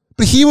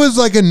 but he was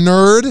like a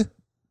nerd.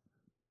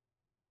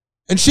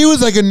 And she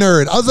was like a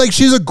nerd. I was like,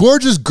 she's a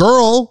gorgeous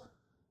girl,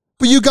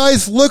 but you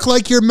guys look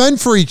like you're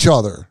meant for each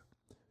other.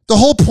 The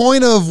whole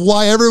point of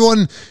why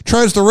everyone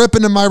tries to rip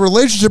into my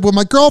relationship with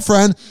my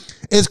girlfriend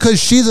is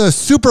because she's a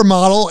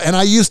supermodel and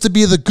I used to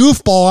be the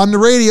goofball on the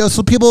radio,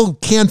 so people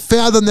can't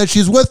fathom that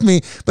she's with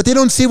me, but they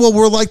don't see what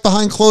we're like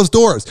behind closed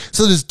doors.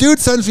 So this dude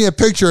sends me a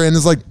picture and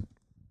is like,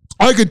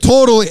 I could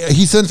totally,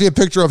 he sends me a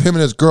picture of him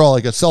and his girl,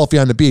 like a selfie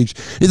on the beach.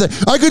 He's like,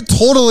 I could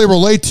totally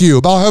relate to you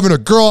about having a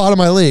girl out of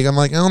my league. I'm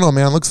like, I don't know,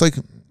 man. Looks like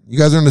you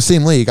guys are in the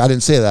same league. I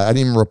didn't say that. I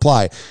didn't even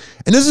reply.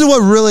 And this is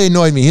what really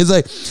annoyed me. He's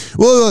like,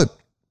 well,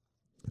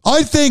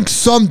 I think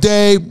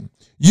someday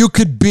you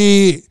could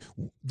be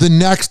the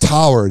next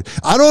Howard.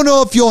 I don't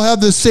know if you'll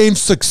have the same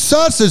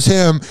success as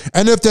him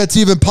and if that's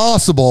even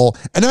possible.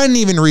 And I didn't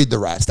even read the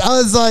rest. I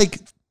was like,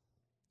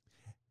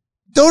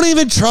 don't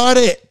even try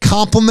to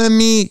compliment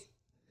me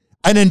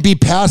and then be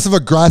passive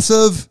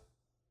aggressive.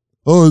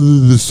 Oh,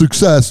 the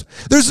success.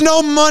 There's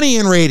no money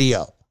in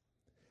radio.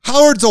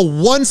 Howard's a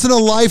once in a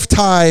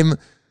lifetime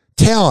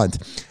talent.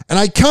 And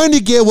I kind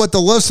of get what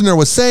the listener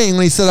was saying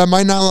when he said, I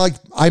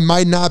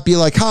might not be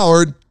like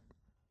Howard,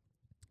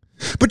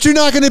 but you're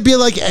not going to be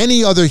like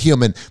any other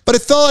human. But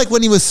it felt like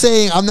when he was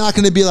saying, I'm not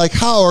going to be like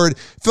Howard,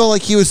 it felt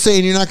like he was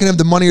saying, you're not going to have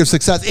the money or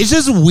success. It's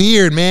just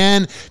weird,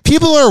 man.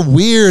 People are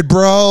weird,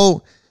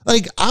 bro.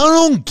 Like, I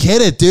don't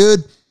get it,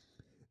 dude.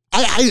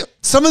 I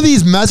some of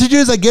these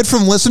messages I get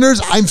from listeners,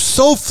 I'm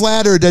so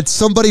flattered that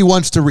somebody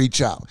wants to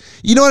reach out.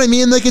 You know what I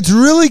mean? Like, it's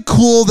really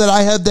cool that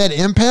I have that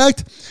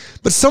impact,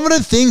 but some of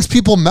the things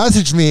people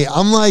message me,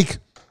 I'm like,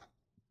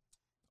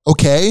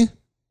 okay.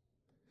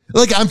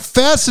 Like, I'm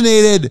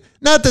fascinated,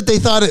 not that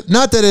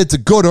it's a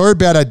good or a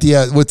bad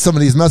idea with some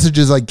of these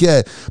messages I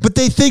get, but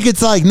they think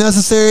it's like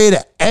necessary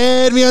to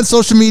add me on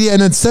social media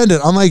and then send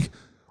it. I'm like,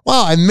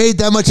 wow, I made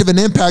that much of an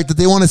impact that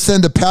they want to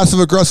send a passive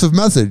aggressive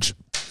message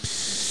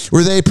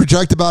where they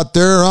project about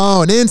their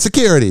own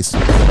insecurities.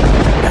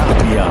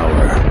 Hoppe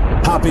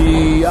Hour.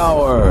 Hoppe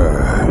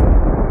Hour.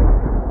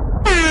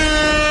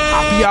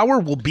 Hoppe Hour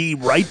will be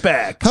right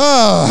back.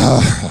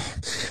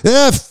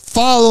 The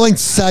following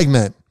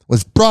segment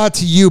was brought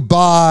to you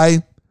by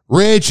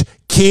Rich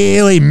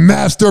Keeley,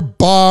 Master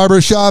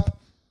Barbershop.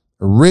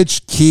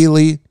 Rich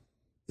Keeley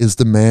is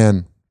the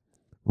man.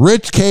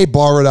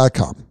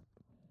 RichKBarber.com.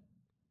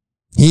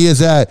 He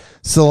is at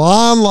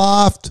Salon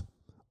Loft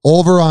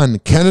over on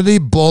Kennedy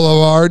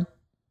Boulevard,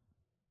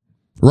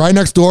 right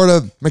next door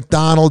to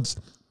McDonald's.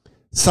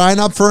 Sign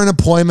up for an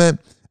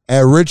appointment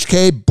at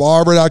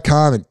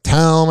richkbarber.com and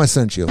tell him I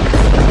sent you.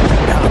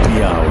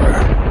 Hoppe Hour.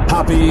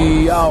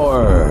 Hoppe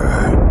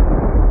Hour.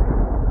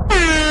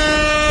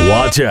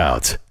 Watch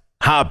out.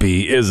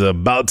 Hoppe is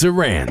about to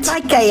rant.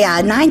 I'd like a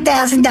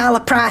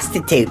 $9,000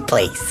 prostitute,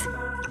 please.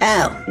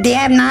 Oh, do you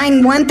have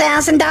 9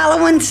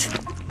 $1,000 ones?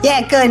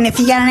 Yeah, good. And if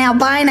you got an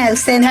albino,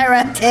 send her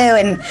up too.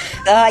 And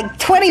like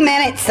 20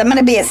 minutes, I'm going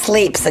to be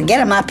asleep, so get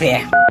them up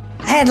here.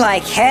 I had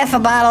like half a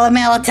bottle of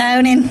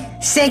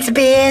melatonin, 6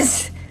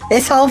 beers,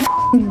 this whole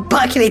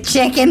bucket of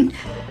chicken.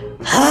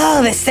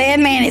 Oh, the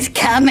Sandman is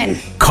coming.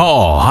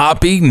 Call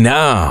Hoppe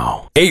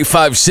now.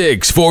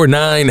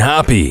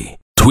 856-49-HOPPE.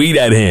 Tweet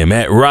at him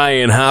at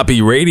Ryan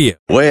Hoppe Radio.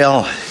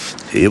 Well,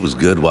 it was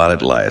good while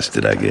it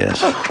lasted, I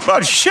guess.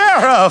 But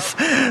Sheriff,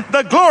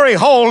 the glory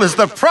hole is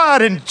the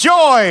pride and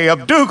joy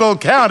of Dougal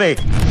County.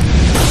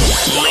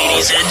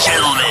 Ladies and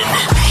gentlemen,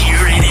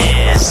 here it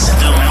is,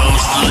 the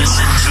most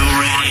listened to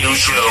radio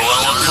show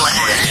on the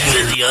planet.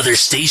 Even the other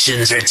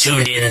stations are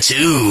tuned in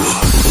too.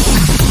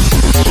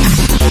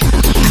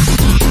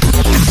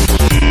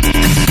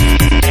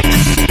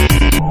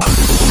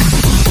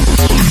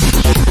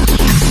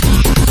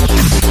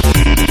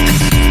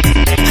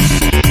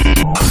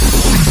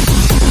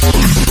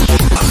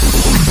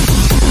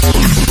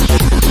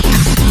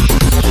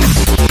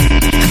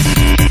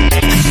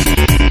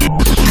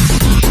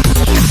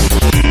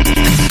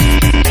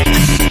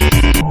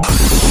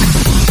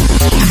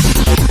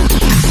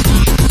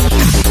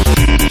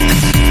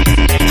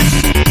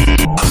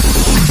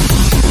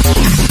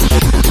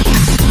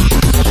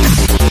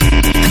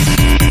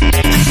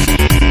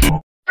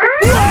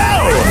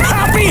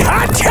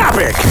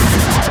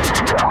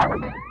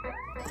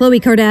 Khloe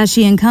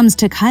Kardashian comes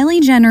to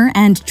Kylie Jenner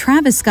and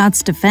Travis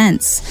Scott's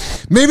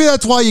defense. Maybe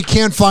that's why you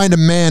can't find a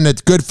man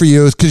that's good for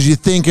you, is because you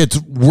think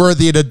it's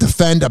worthy to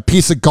defend a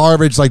piece of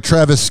garbage like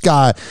Travis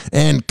Scott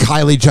and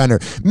Kylie Jenner.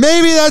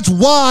 Maybe that's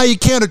why you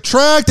can't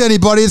attract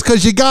anybody, is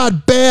because you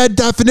got bad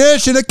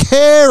definition of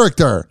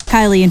character.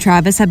 Kylie and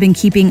Travis have been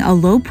keeping a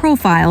low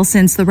profile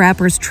since the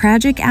rapper's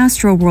tragic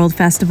Astroworld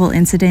Festival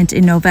incident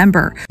in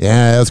November.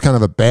 Yeah, that was kind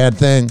of a bad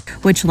thing.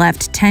 Which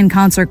left 10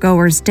 concert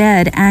goers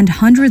dead and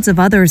hundreds of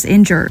others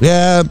injured.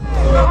 Yeah.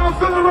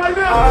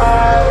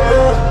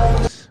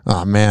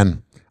 Oh,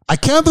 man. I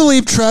can't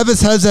believe Travis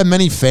has that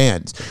many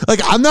fans. Like,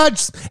 I'm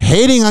not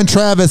hating on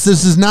Travis.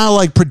 This is not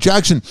like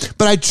projection.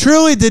 But I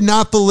truly did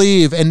not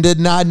believe and did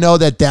not know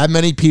that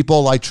many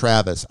people like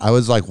Travis. I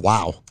was like,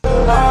 wow.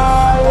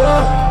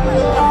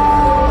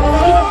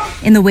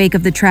 In the wake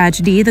of the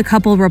tragedy, the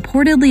couple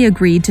reportedly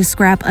agreed to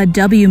scrap a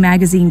W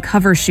magazine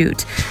cover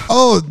shoot.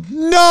 Oh,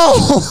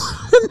 no.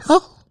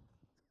 No.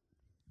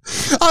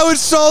 I was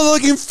so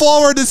looking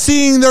forward to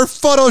seeing their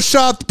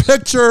photoshopped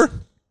picture.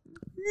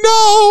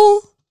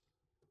 No.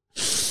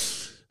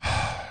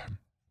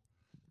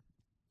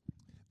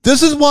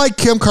 This is why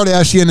Kim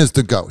Kardashian is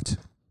the GOAT.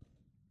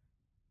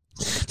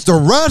 It's the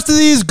rest of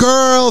these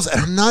girls.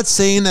 And I'm not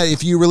saying that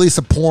if you release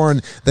a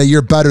porn that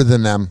you're better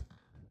than them.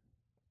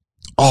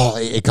 Oh,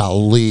 it got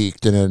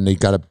leaked and then they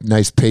got a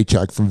nice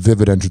paycheck from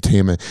Vivid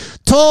Entertainment.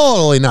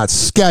 Totally not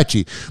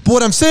sketchy. But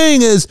what I'm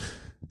saying is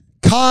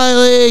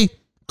Kylie,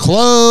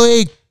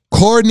 Chloe,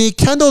 Courtney,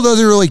 Kendall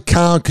doesn't really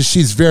count because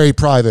she's very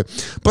private.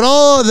 But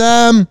all of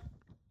them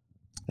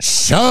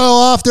show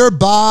off their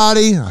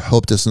body. I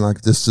hope this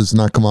does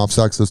not come off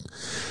sexist.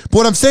 But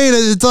what I'm saying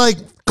is it's like,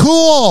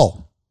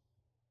 cool.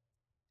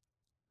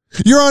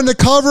 You're on the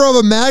cover of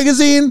a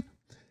magazine.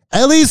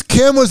 At least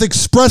Kim was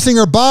expressing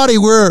her body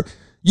where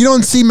you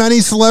don't see many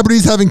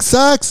celebrities having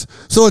sex,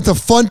 so it's a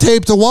fun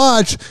tape to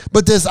watch.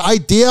 But this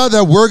idea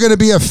that we're going to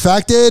be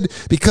affected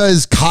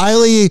because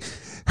Kylie,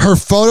 her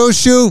photo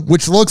shoot,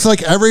 which looks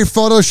like every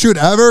photo shoot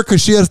ever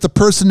because she has the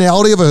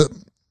personality of a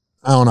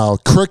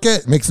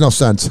cricket, makes no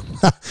sense.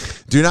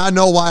 Do not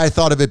know why I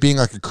thought of it being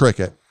like a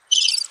cricket.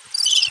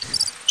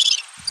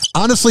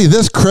 Honestly,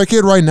 this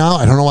cricket right now,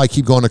 I don't know why I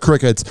keep going to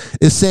crickets,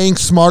 is saying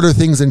smarter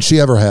things than she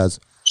ever has.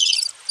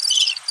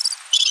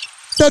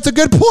 That's a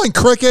good point,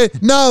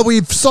 cricket. Now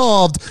we've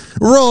solved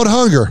world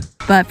hunger.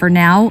 But for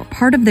now,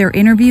 part of their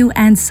interview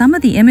and some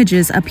of the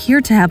images appear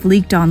to have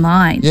leaked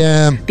online.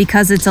 Yeah.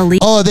 Because it's a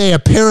leak. Oh, they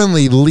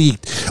apparently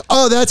leaked.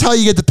 Oh, that's how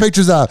you get the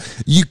pictures out.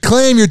 You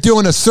claim you're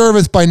doing a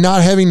service by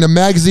not having the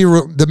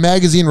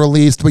magazine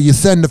released, but you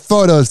send the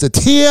photos to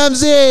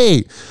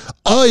TMZ.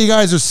 Oh, you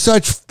guys are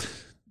such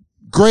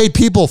great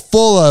people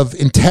full of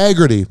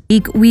integrity.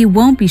 We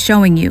won't be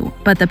showing you,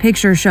 but the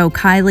pictures show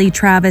Kylie,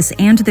 Travis,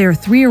 and their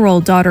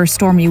 3-year-old daughter,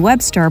 Stormy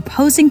Webster,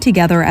 posing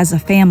together as a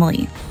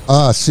family.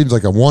 Seems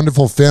like a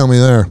wonderful family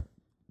there.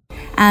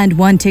 And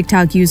one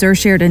TikTok user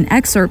shared an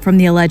excerpt from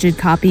the alleged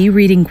copy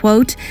reading,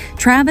 quote,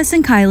 Travis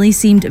and Kylie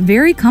seemed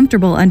very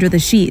comfortable under the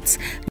sheets.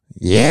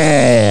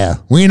 Yeah,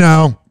 we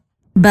know.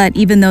 But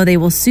even though they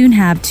will soon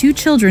have 2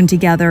 children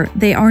together,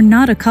 they are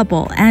not a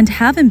couple and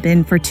haven't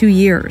been for 2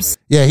 years.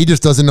 Yeah, he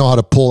just doesn't know how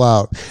to pull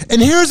out.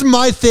 And here's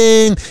my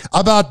thing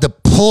about the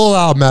pull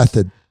out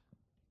method.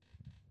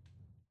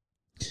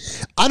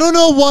 I don't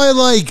know why,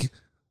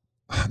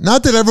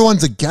 not that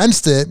everyone's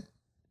against it,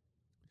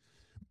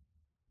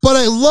 but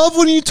I love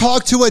when you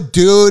talk to a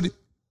dude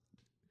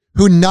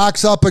who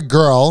knocks up a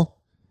girl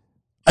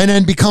and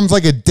then becomes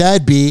like a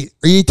deadbeat,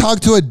 or you talk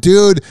to a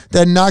dude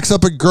that knocks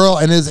up a girl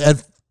and is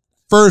at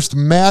first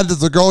mad that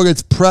the girl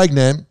gets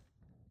pregnant,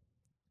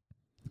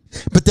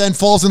 but then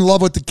falls in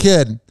love with the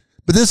kid.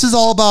 But this is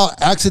all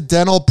about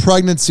accidental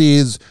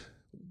pregnancies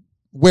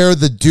where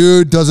the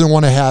dude doesn't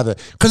want to have it.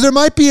 Because there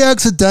might be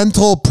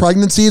accidental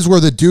pregnancies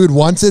where the dude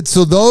wants it,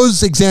 so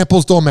those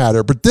examples don't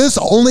matter. But this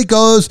only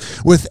goes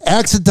with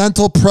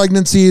accidental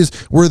pregnancies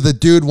where the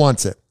dude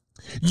wants it.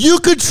 You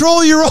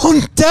control your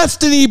own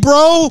destiny,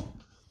 bro.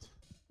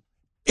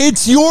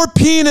 It's your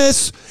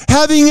penis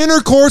having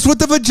intercourse with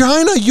the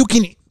vagina. You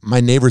can... My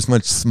neighbors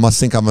must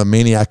think I'm a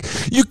maniac.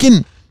 You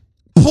can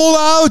pull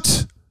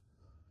out.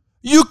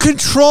 You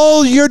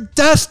control your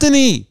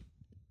destiny.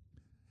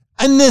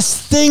 And this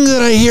thing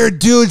that I hear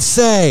dudes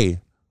say,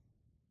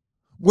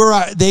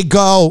 where they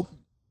go,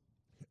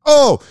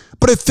 oh,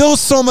 but it feels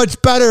so much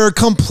better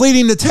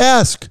completing the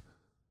task.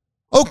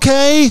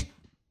 Okay.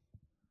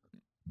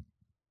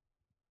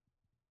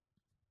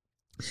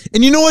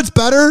 And you know what's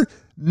better?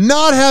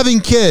 Not having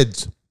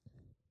kids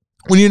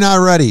when you're not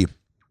ready.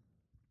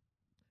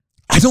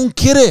 I don't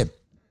get it.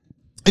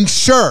 And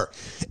sure,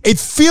 it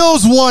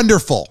feels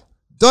wonderful.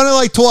 Done it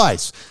like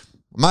twice.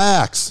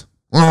 My ex.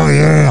 Oh,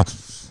 yeah.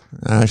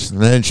 And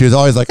then she was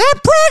always like, I'm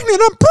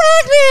pregnant.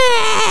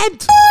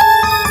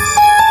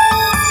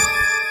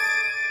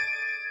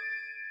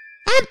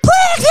 I'm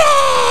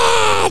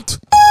pregnant.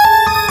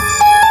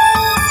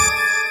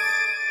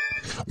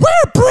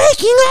 We're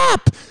breaking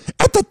up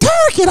at the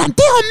Target on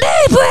Dale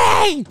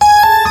Mabry.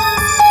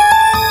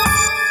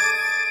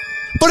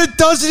 But it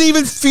doesn't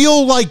even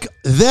feel like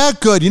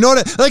that good. You know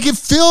what? It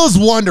feels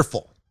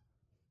wonderful.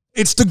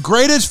 It's the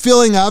greatest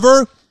feeling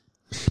ever,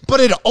 but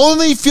it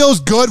only feels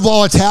good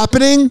while it's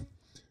happening.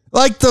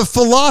 Like the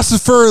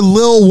philosopher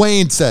Lil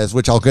Wayne says,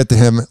 which I'll get to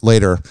him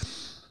later.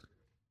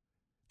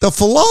 The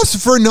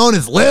philosopher known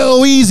as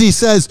Lil Weezy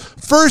says,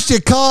 first you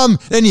come,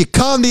 then you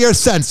come to your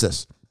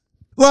senses.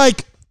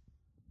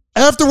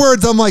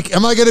 Afterwards, I'm like,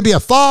 am I going to be a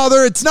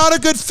father? It's not a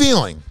good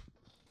feeling.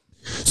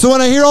 So when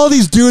I hear all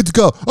these dudes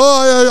go,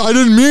 oh, I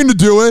didn't mean to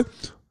do it.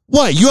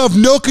 What, you have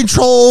no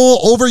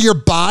control over your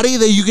body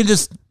that you can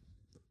just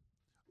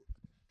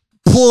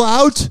pull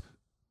out?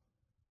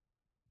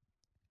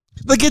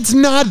 It's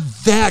not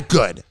that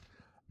good.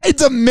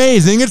 It's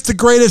amazing. It's the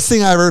greatest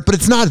thing ever, but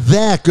it's not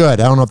that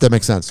good. I don't know if that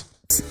makes sense.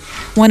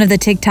 One of the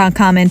TikTok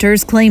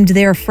commenters claimed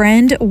their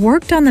friend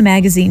worked on the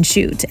magazine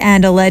shoot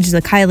and alleged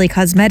the Kylie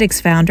Cosmetics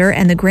founder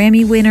and the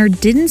Grammy winner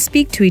didn't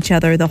speak to each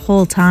other the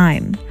whole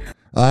time.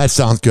 That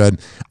sounds good.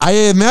 I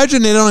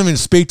imagine they don't even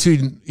speak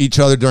to each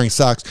other during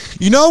sex.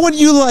 You know when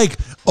you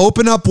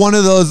open up one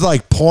of those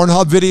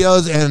Pornhub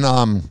videos and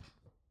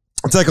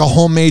it's like a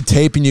homemade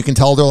tape and you can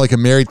tell they're like a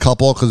married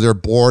couple because they're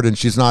bored and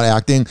she's not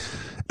acting.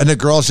 and the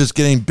girl's just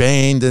getting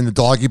banged in the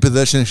doggy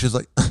position, and she's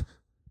like,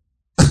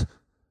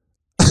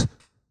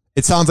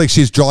 it sounds like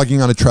she's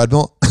jogging on a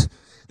treadmill.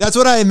 That's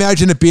what I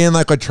imagine it being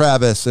like with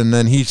Travis, and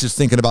then he's just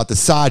thinking about the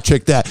side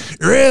chick that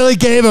really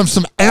gave him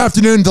some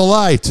afternoon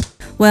delight.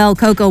 Well,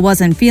 Coco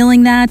wasn't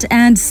feeling that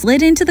and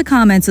slid into the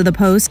comments of the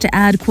post to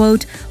add,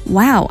 quote,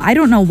 "Wow, I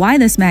don't know why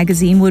this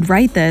magazine would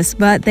write this,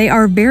 but they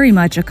are very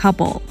much a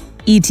couple.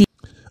 E.T.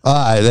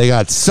 They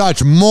got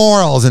such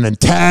morals and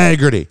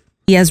integrity.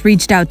 He has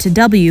reached out to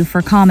W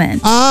for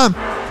comment.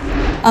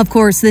 Of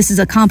course, this is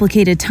a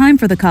complicated time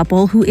for the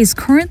couple, who is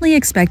currently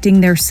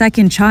expecting their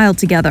second child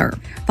together.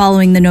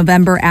 Following the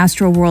November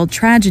Astroworld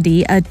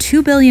tragedy, a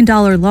 $2 billion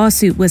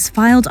lawsuit was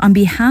filed on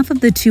behalf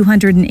of the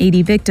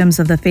 280 victims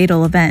of the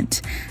fatal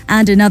event.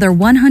 And another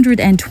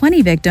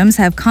 120 victims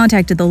have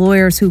contacted the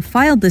lawyers who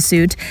filed the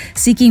suit,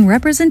 seeking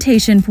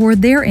representation for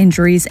their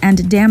injuries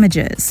and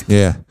damages.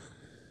 Yeah.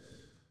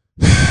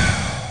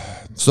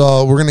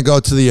 So we're going to go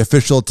to the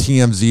official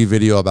TMZ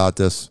video about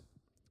this.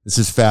 This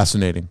is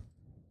fascinating.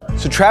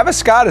 So Travis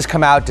Scott has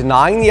come out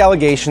denying the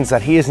allegations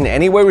that he is in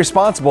any way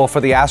responsible for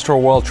the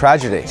Astroworld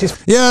tragedy.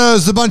 Yeah,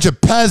 there's a bunch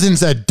of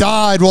peasants that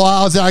died while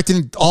I was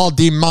acting all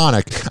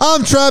demonic.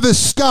 I'm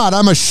Travis Scott.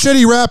 I'm a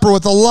shitty rapper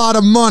with a lot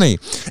of money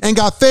and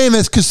got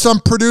famous because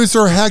some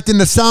producer hacked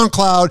into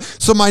SoundCloud,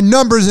 so my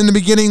numbers in the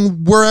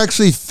beginning were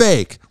actually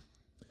fake.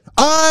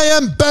 I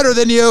am better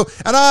than you,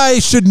 and I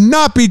should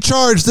not be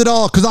charged at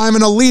all because I'm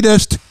an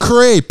elitist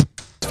creep.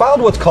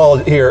 Filed what's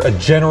called here a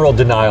general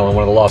denial in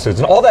one of the lawsuits,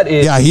 and all that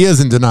is— Yeah, he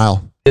is in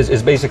denial.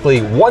 Is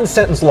basically one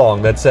sentence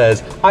long that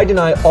says, I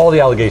deny all the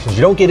allegations.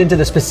 You don't get into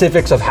the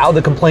specifics of how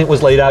the complaint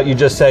was laid out. You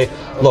just say,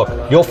 look,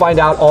 you'll find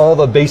out all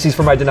the bases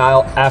for my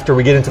denial after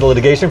we get into the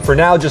litigation. For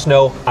now, just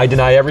know I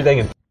deny everything.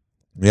 And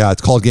yeah,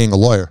 it's called getting a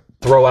lawyer.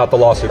 Throw out the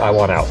lawsuit. I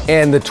want out.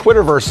 And the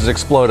Twitterverse has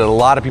exploded. A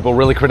lot of people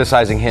really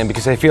criticizing him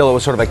because they feel it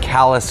was sort of a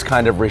callous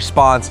kind of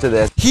response to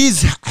this.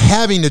 He's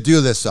having to do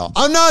this, though.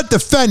 I'm not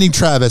defending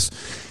Travis.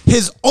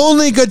 His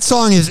only good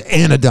song is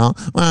Antidote.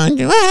 When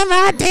you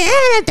have the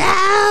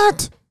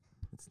antidote.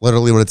 It's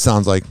literally what it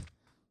sounds like.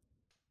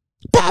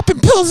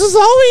 Popping pills is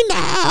all we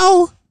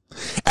know.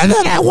 And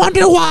then I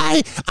wonder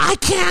why I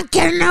can't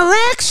get an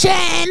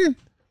erection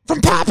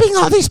from popping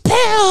all these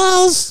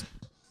pills.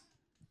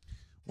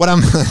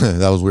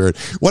 That was weird.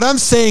 What I'm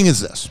saying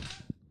is this.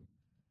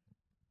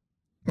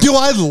 Do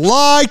I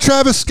like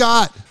Travis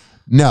Scott?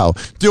 No.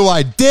 Do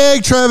I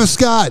dig Travis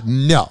Scott?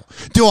 No.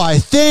 Do I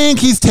think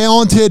he's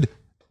talented?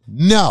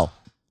 No.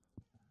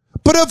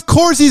 But of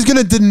course he's going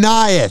to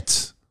deny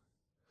it.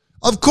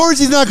 Of course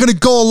he's not going to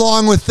go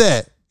along with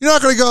it. You're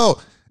not going to go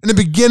in the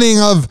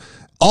beginning of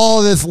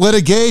all this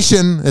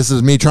litigation. This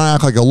is me trying to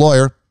act like a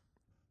lawyer.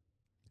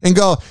 And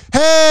go,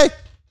 hey,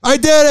 I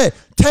did it.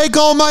 Take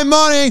all my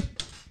money.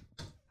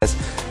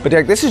 But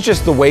Derek, this is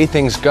just the way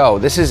things go.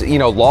 This is,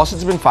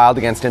 lawsuits have been filed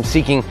against him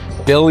seeking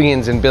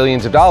billions and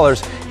billions of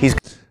dollars.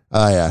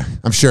 Yeah,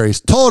 I'm sure he's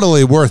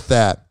totally worth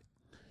that.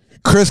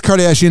 Kris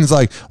Kardashian's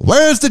like,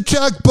 where's the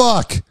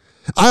checkbook?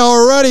 I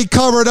already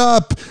covered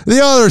up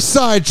the other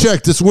side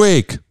check this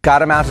week. Got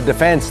to mount a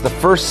defense. The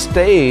first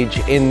stage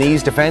in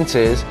these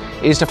defenses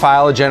is to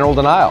file a general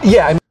denial.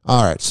 Yeah.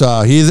 All right,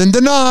 so he's in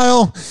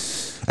denial.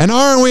 And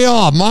aren't we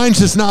all? Mine's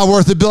just not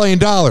worth $1 billion.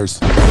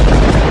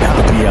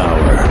 Happy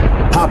Hour.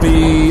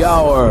 Hoppe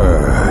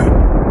Hour.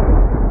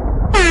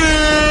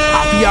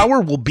 Hoppe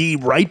Hour will be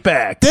right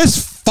back.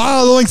 This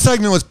following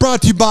segment was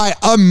brought to you by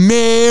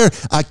Amir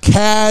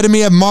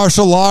Academy of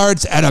Martial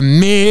Arts at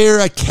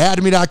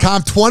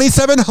amiracademy.com,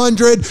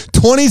 2700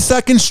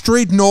 22nd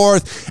Street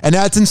North, and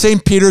that's in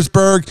St.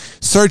 Petersburg.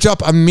 Search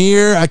up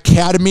Amir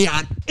Academy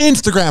on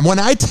Instagram. When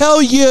I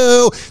tell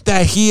you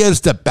that he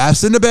is the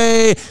best in the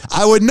Bay,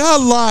 I would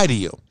not lie to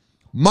you.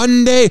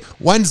 Monday,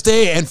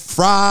 Wednesday, and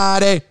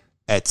Friday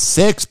at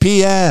 6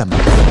 p.m.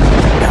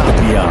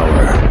 Happy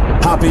Hour.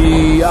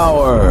 Hoppe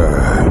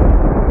Hour.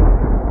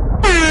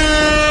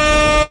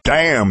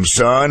 Damn,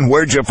 son,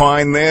 where'd you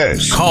find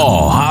this?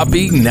 Call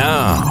Hoppe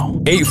now.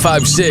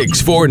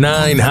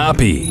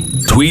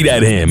 856-49-HOPPE. Tweet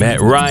at him at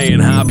Ryan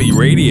Hoppe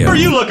Radio. What are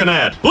you looking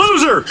at?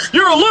 Loser!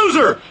 You're a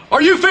loser!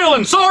 Are you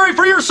feeling sorry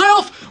for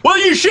yourself? Well,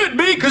 you should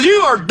be, because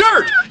you are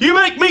dirt! You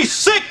make me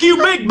sick, you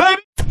big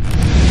baby!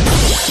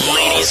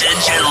 Ladies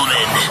and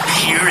gentlemen,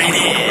 here it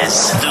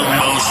is, the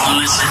most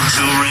listened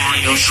to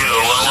radio show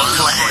on the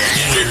planet.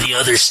 Even the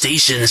other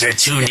stations are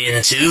tuned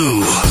in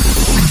too.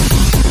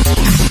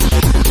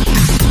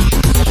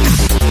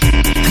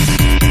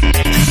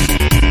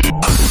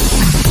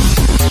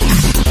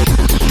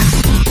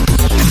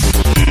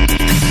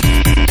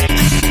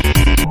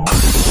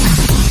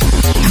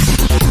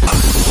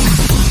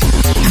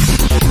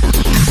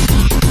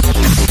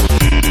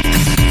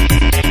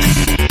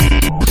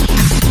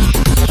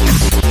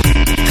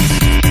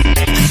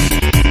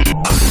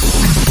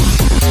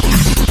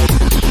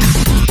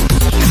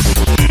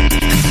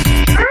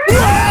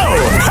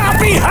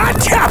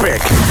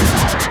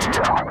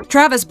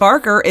 Travis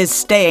Barker is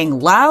staying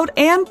loud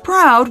and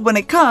proud when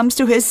it comes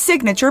to his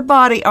signature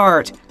body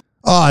art.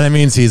 Oh, that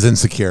means he's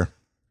insecure.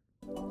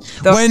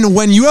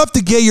 When you have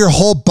to get your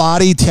whole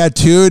body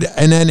tattooed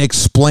and then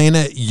explain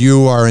it,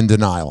 you are in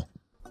denial.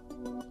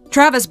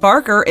 Travis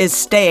Barker is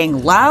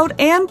staying loud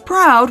and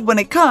proud when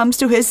it comes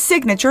to his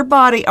signature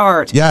body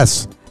art.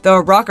 Yes. The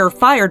rocker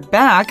fired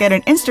back at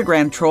an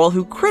Instagram troll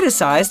who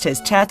criticized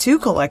his tattoo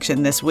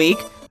collection this week.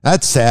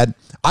 That's sad.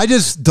 I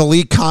just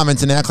delete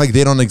comments and act like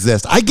they don't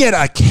exist. I get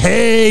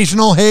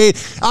occasional hate.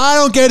 I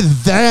don't get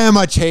that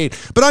much hate.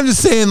 But I'm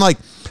just saying, like,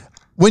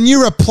 when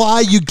you reply,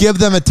 you give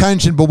them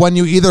attention. But when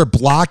you either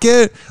block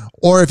it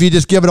or if you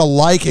just give it a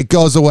like, it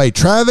goes away.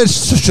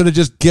 Travis should have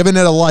just given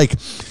it a like.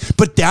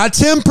 But that's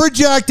him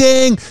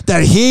projecting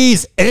that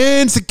he's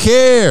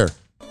insecure.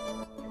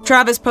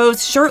 Travis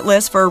posed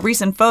shirtless for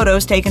recent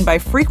photos taken by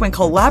frequent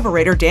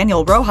collaborator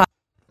Daniel Rojas.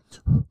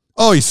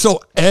 Oh, he's so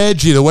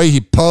edgy the way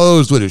he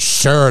posed with his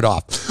shirt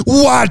off.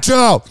 Watch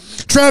out!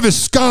 Travis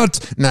Scott.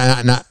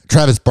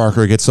 Travis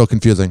Barker. It gets so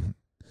confusing.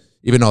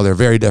 Even though they're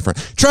very different.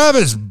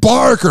 Travis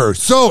Barker.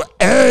 So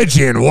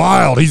edgy and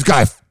wild. He's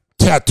got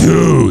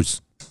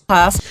tattoos.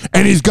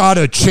 And he's got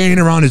a chain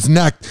around his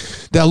neck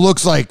that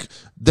looks like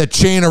the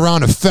chain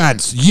around a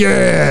fence.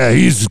 Yeah,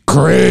 he's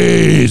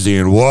crazy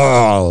and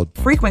wild.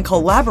 Frequent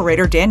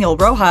collaborator Daniel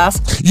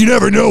Rojas. You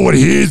never know what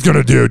he's going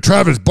to do.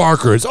 Travis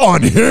Barker is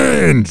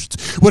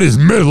unhinged with his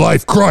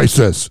midlife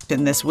crisis.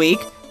 In this week,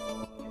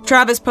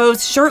 Travis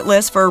posed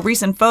shirtless for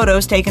recent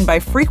photos taken by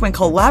frequent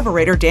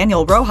collaborator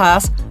Daniel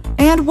Rojas,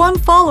 and one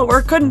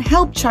follower couldn't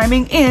help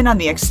chiming in on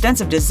the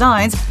extensive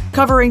designs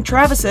covering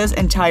Travis's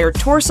entire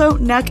torso,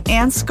 neck,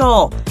 and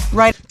skull.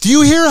 Right? Do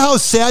you hear how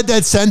sad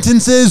that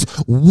sentence is?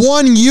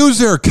 One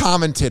user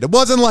commented. It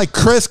wasn't like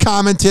Chris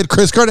commented,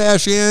 Chris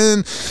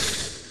Kardashian.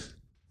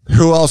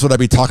 Who else would I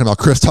be talking about?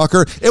 Chris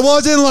Tucker. It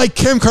wasn't like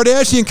Kim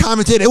Kardashian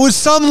commented. It was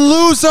some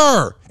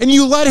loser. And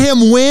you let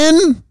him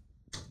win?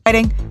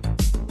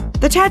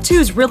 The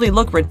tattoos really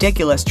look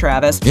ridiculous,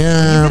 Travis.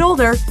 Yeah. When you get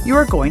older, you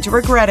are going to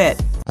regret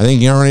it. I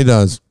think he already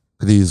does.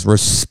 He's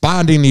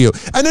responding to you.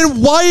 And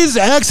then why is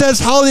Access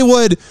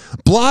Hollywood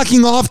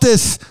blocking off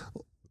this?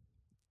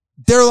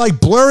 They're like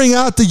blurring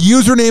out the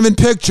username and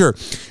picture.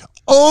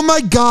 Oh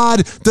my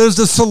God, does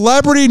the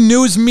celebrity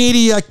news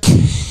media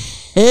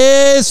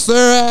kiss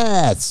their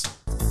ass?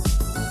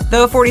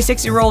 The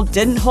 46-year-old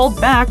didn't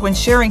hold back when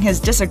sharing his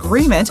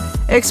disagreement,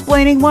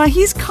 explaining why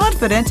he's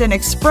confident in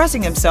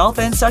expressing himself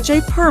in such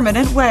a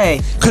permanent way.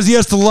 Because he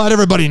has to let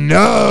everybody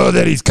know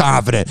that he's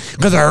confident.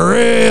 Because a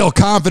real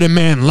confident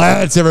man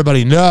lets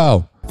everybody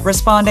know.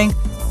 Responding,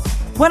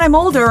 when I'm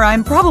older,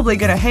 I'm probably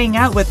going to hang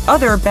out with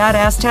other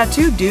badass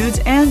tattooed dudes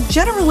and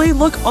generally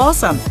look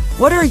awesome.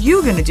 What are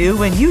you going to do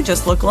when you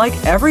just look like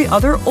every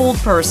other old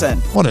person?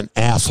 What an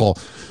asshole.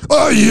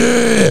 Oh,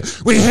 yeah,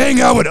 we hang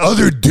out with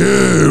other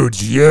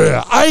dudes,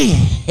 yeah. I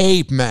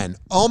hate men.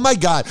 Oh, my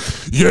God.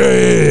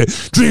 Yeah,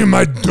 drinking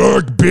my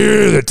dark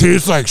beer that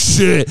tastes like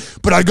shit,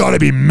 but I gotta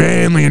be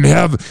manly and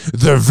have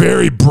the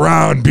very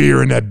brown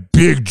beer in that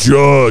big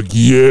jug,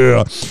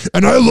 yeah.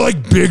 And I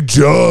like big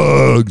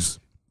jugs.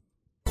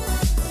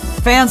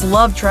 Fans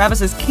love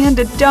Travis's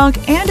candid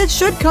dunk, and it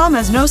should come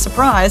as no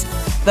surprise.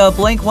 The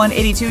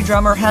Blink-182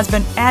 drummer has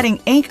been adding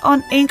ink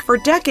on ink for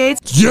decades.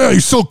 Yeah,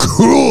 he's so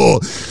cool.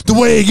 The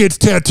way he gets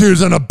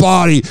tattoos on a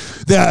body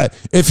that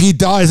if he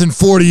dies in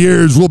 40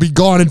 years, will be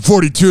gone in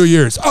 42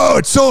 years. Oh,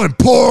 it's so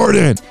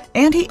important.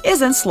 And he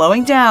isn't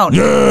slowing down.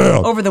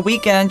 Yeah. Over the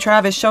weekend,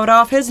 Travis showed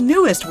off his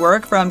newest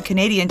work from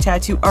Canadian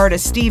tattoo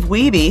artist Steve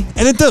Wiebe.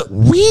 And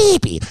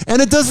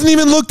it doesn't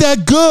even look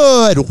that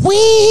good.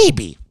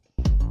 Wiebe.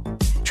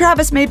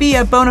 Travis may be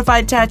a bona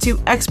fide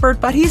tattoo expert,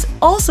 but he's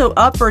also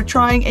up for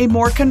trying a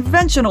more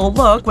conventional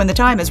look when the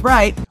time is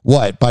right.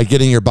 What, by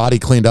getting your body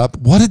cleaned up?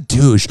 What a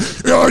douche.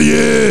 Oh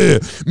yeah,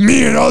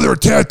 me and other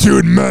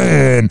tattooed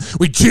men,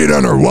 we cheat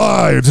on our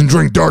wives and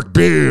drink dark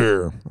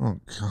beer. Oh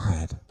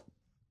God.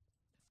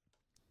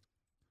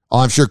 Oh,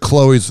 I'm sure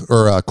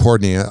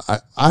Courtney,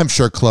 I'm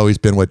sure Chloe's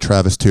been with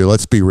Travis too.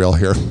 Let's be real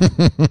here.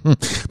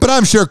 But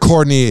I'm sure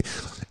Courtney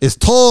is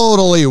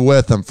totally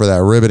with him for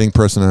that riveting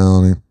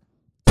personality.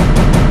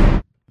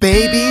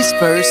 Baby's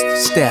first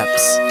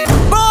steps.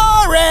 Boring!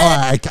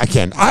 I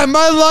can't.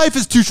 My life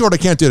is too short. I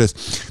can't do this.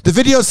 The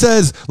video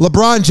says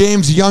LeBron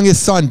James'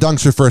 youngest son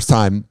dunks for first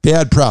time.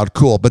 Dad proud.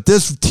 Cool. But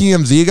this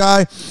TMZ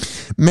guy,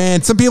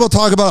 man, some people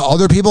talk about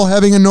other people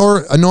having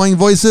annoying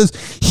voices.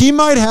 He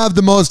might have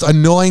the most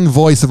annoying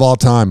voice of all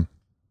time.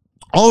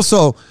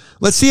 Also,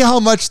 let's see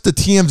how much the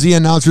TMZ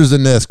announcers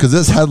in this, because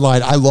this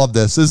headline, I love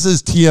this. This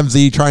is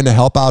TMZ trying to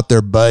help out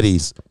their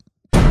buddies.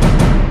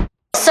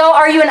 So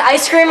are you an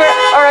ice cream or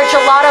a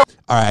gelato?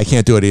 All right, I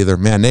can't do it either.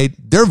 Man,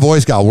 their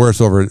voice got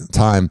worse over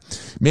time.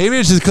 Maybe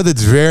it's just because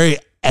it's very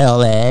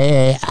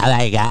LA. Oh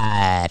my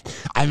God.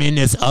 I'm in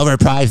this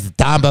overpriced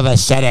dump of a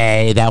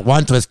city that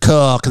once was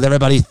cool because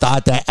everybody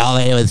thought that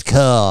LA was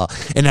cool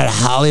and that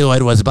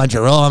Hollywood was a bunch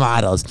of role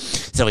models.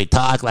 So we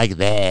talk like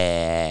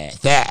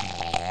this.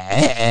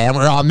 And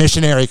we're all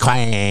missionary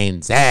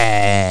queens.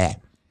 The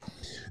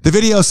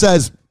video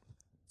says,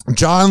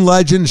 John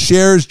Legend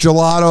shares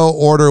gelato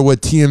order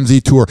with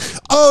TMZ tour.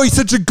 Oh, he's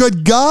such a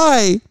good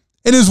guy.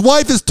 And his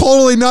wife is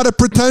totally not a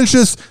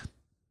pretentious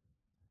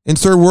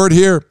Insert word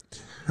here.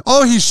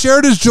 Oh, he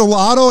shared his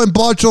gelato and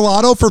bought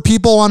gelato for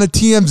people on a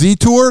TMZ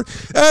tour?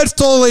 That's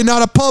totally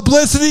not a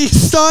publicity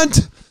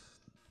stunt.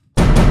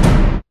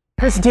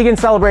 Chrissy Teigen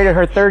celebrated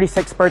her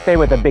 36th birthday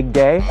with a big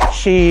day.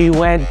 She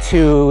went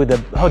to the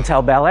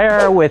Hotel Bel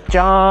Air with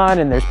John,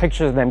 and there's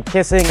pictures of them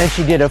kissing. Then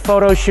she did a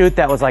photo shoot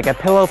that was like a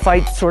pillow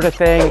fight sort of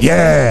thing.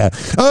 Yeah.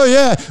 Oh,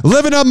 yeah.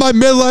 Living up my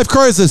midlife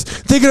crisis.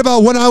 Thinking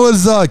about when I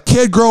was a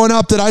kid growing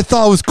up that I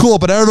thought was cool,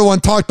 but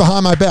everyone talked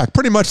behind my back.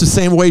 Pretty much the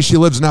same way she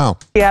lives now.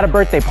 She had a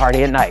birthday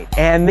party at night,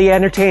 and the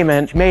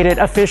entertainment made it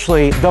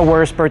officially the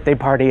worst birthday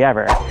party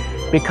ever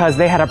because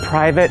they had a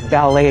private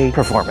ballet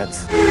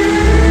performance.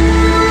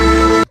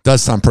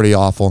 Does sound pretty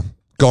awful.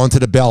 Going to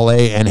the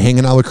ballet and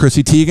hanging out with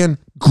Chrissy Teigen?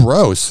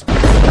 Gross.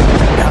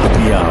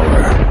 Happy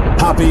Hour.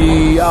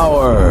 Happy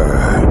Hour.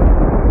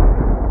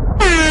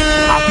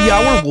 Happy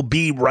Hour will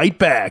be right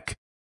back.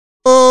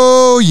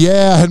 Oh,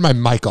 yeah. I had my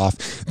mic off.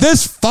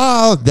 This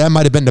file, that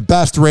might have been the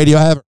best radio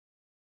ever.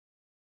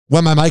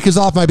 When my mic is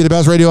off, might be the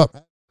best radio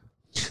ever.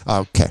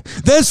 Okay.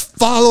 This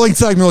following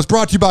segment was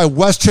brought to you by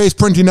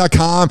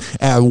WestChasePrinting.com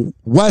and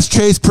West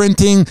Chase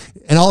Printing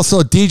and also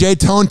DJ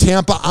Tone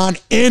Tampa on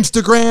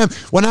Instagram.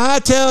 When I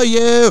tell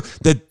you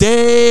that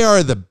they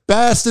are the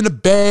best in the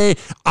Bay,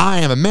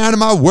 I am a man of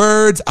my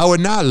words. I would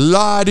not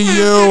lie to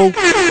you.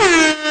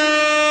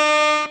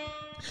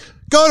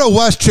 Go to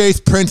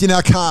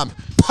WestChasePrinting.com.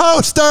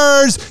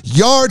 Posters,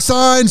 yard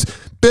signs,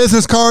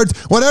 business cards,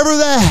 whatever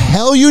the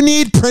hell you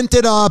need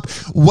printed up,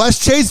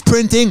 West Chase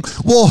Printing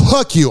will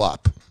hook you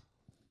up.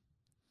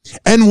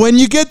 And when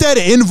you get that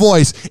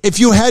invoice, if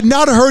you had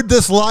not heard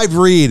this live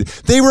read,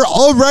 they were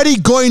already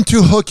going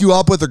to hook you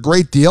up with a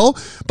great deal,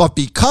 but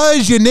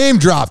because you name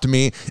dropped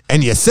me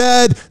and you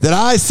said that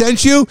I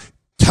sent you,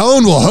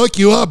 Tone will hook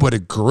you up with a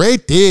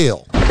great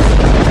deal.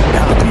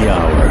 Happy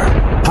Hour.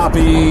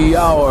 Happy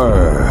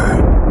Hour.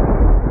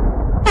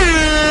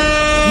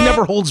 He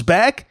never holds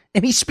back,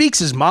 and he speaks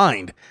his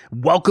mind.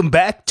 Welcome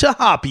back to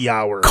Hoppe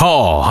Hour.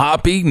 Call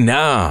Hoppe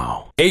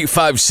now.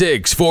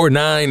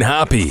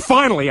 856-49-HOPPE.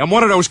 Finally, I'm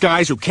one of those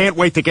guys who can't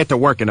wait to get to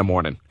work in the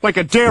morning. Like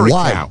a dairy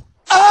cow.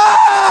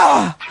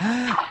 Oh!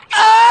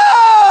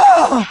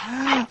 Oh!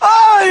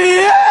 Oh,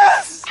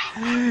 yes!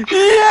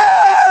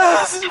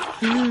 Yes!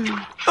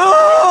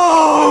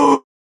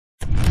 Oh!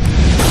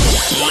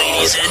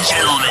 Ladies and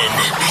gentlemen,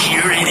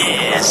 here it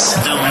is.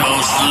 The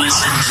most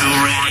listened to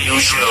radio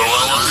show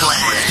on the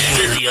planet.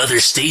 Even the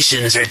other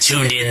stations are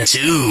tuned in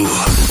too.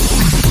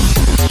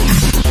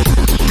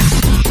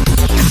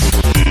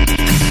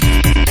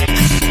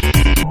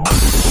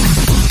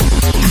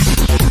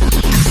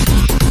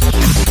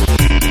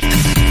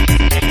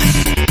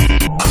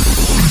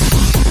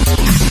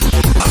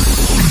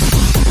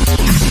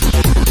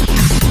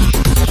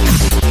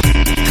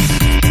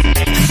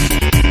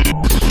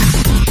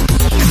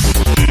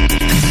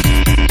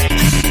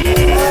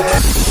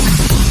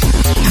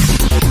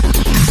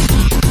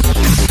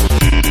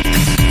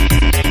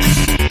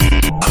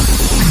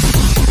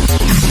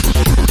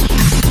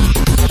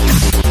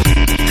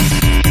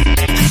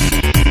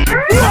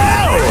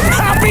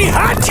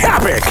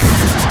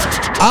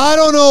 I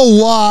don't know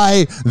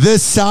why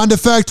this sound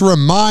effect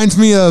reminds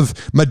me of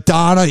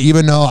Madonna,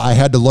 even though I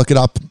had to look it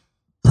up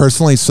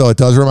personally, so it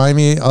does remind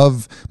me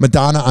of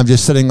Madonna. I'm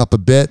just setting up a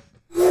bit.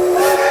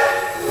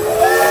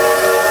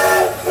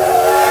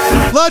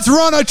 Let's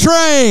run a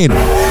train!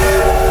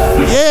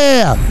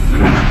 Yeah!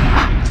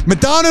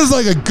 Madonna's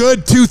like a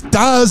good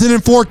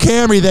 2004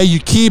 Camry that you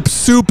keep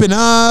souping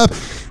up.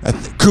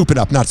 Cooping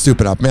up, not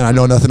souping up. Man, I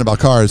know nothing about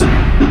cars.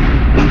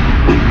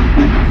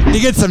 You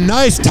get some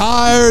nice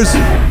tires,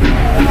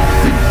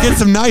 get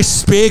some nice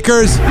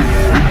speakers,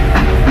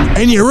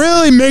 and you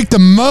really make the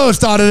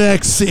most out of the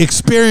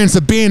experience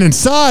of being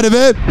inside of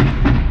it.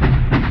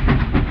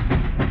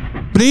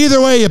 But either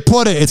way you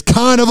put it, it's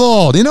kind of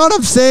old. You know what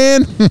I'm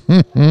saying?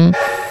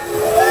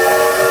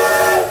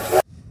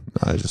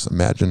 I just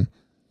imagine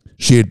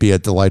she'd be a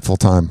delightful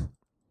time.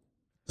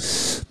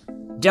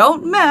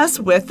 Don't mess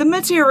with the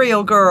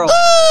Material Girl.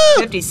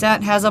 50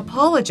 Cent has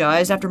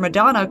apologized after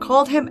Madonna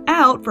called him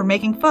out for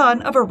making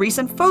fun of a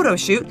recent photo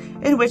shoot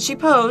in which she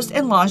posed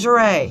in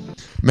lingerie.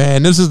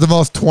 Man, this is the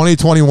most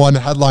 2021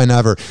 headline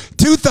ever.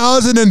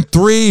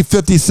 2003,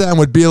 50 Cent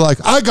would be like,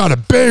 I gotta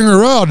bang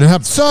her out and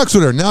have sex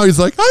with her. Now he's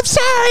like, I'm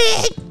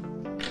sorry.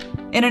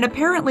 In an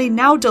apparently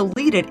now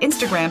deleted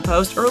Instagram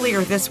post earlier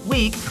this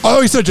week.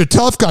 Oh, he's such a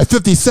tough guy.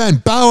 50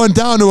 Cent bowing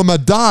down to a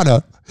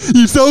Madonna.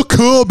 You're so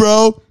cool,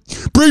 bro.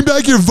 Bring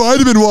back your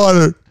vitamin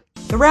water.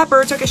 The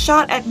rapper took a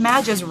shot at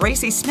Madge's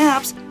racy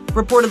snaps,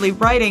 reportedly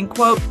writing,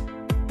 quote,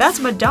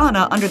 "That's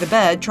Madonna under the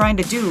bed trying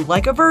to do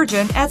like a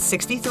virgin at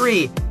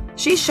 63.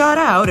 She's shot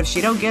out if she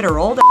don't get her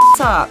old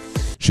ass up."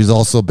 She's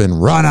also been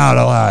run out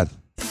a lot.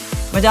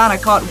 Madonna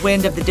caught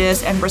wind of the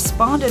diss and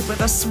responded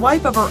with a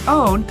swipe of her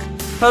own,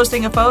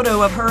 posting a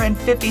photo of her and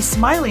 50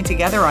 smiling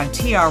together on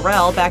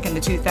TRL back in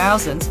the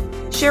 2000s,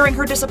 sharing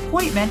her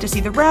disappointment to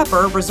see the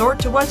rapper resort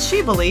to what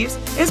she believes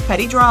is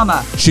petty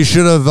drama. She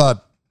should have, I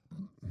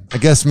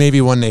guess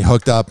maybe when they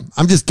hooked up,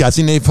 I'm just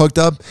guessing they've hooked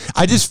up.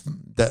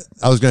 that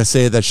I was going to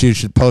say that she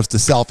should post a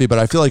selfie, but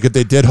I feel like if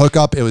they did hook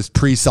up, it was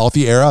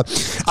pre-selfie era.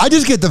 I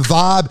just get the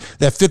vibe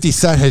that 50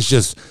 Cent has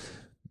just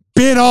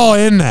been all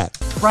in that.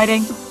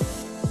 Writing,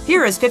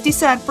 here is 50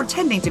 Cent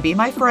pretending to be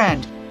my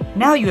friend.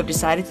 Now you have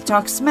decided to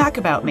talk smack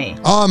about me.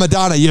 Oh,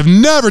 Madonna, you've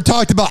never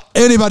talked about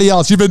anybody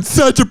else. You've been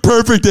such a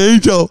perfect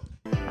angel.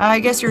 I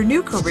guess your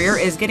new career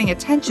is getting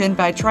attention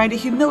by trying to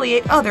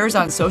humiliate others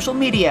on social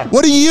media.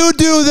 What do you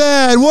do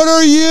then? What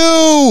are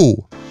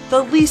you?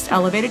 The least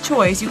elevated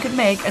choice you could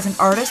make as an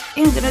artist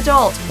and an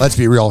adult. Let's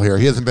be real here.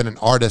 He hasn't been an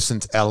artist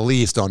since at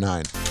least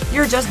 09.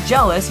 You're just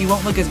jealous you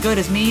won't look as good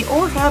as me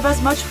or have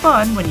as much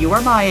fun when you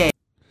are my age.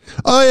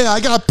 Oh yeah, I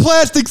got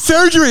plastic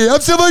surgery.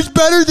 I'm so much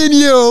better than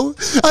you.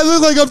 I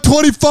look like I'm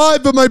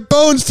 25, but my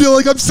bones feel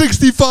like I'm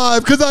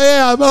 65 because I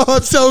am. Oh,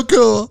 I'm so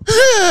cool.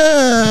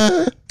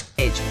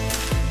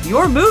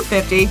 Your move,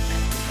 50.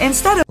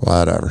 Instead of...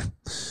 Whatever.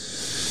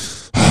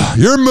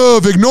 Your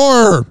move, ignore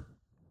her.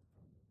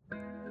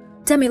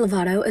 Demi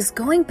Lovato is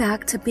going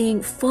back to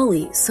being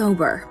fully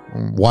sober.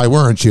 Why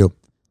weren't you?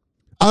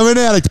 I'm an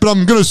addict, but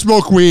I'm going to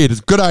smoke weed. It's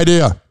a good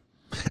idea.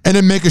 And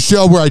then make a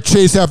show where I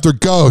chase after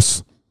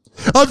ghosts.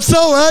 I'm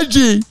so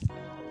edgy.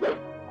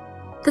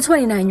 The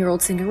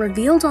 29-year-old singer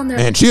revealed on their...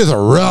 Man, she is a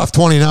rough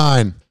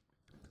 29.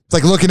 It's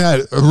like looking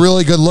at a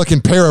really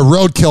good-looking pair of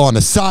roadkill on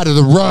the side of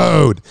the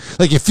road.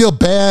 Like, you feel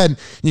bad, and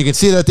you can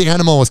see that the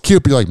animal was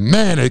cute, but you're like,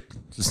 man, it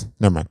just...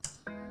 Never mind.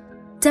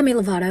 Demi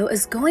Lovato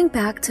is going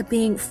back to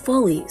being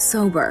fully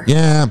sober.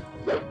 Yeah.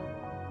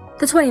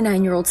 The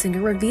 29-year-old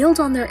singer revealed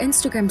on their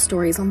Instagram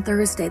stories on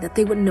Thursday that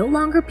they would no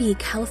longer be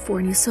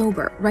California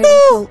sober, writing,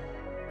 quote,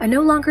 I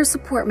no longer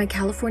support my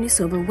California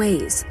sober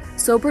ways.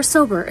 Sober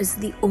is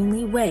the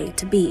only way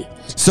to be.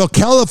 So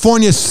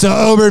California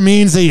sober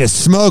means that you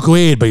smoke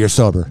weed, but you're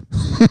sober.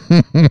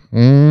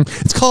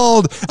 It's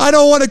called, I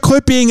don't want to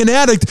quit being an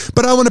addict,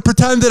 but I want to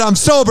pretend that I'm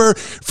sober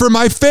for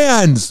my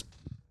fans.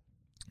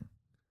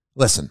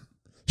 Listen,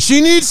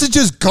 she needs to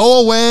just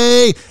go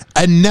away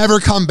and never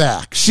come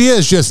back. She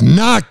is just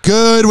not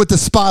good with the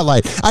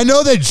spotlight. I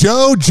know that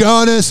Joe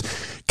Jonas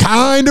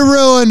kind of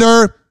ruined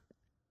her,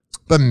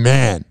 but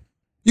man,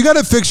 you got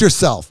to fix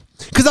yourself.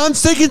 Because I'm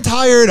sick and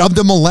tired of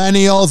the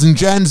millennials and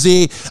Gen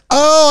Z.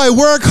 Oh, I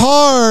work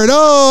hard.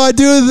 Oh, I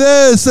do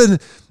this. And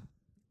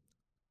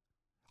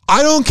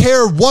I don't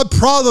care what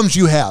problems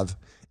you have.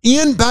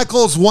 Ian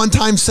Beckles one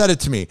time said it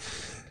to me.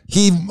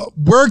 He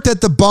worked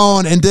at the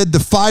Bone and did the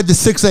 5 to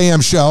 6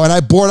 a.m. show. And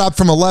I board up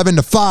from 11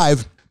 to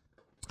 5.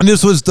 And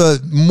this was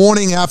the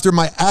morning after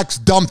my ex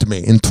dumped me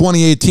in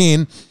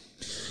 2018.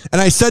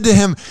 And I said to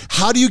him,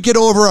 how do you get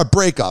over a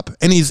breakup?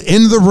 And he's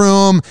in the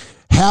room,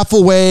 half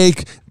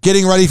awake,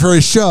 getting ready for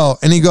his show.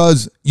 And he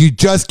goes, you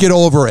just get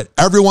over it.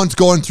 Everyone's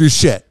going through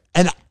shit.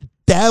 And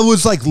that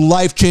was like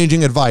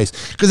life-changing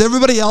advice. Because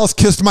everybody else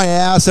kissed my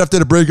ass after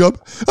the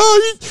breakup.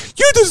 Oh,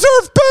 you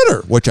deserve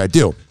better. Which I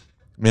do.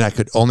 I mean, I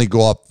could only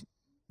go up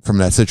from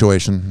that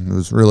situation. There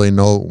was really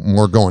no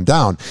more going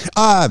down.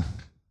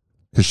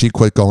 Because she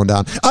quit going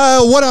down.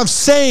 What I'm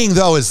saying,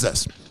 though, is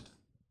this.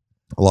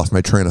 I lost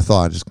my train of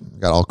thought. I just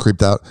got all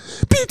creeped out.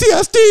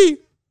 PTSD.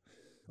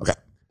 Okay,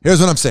 here's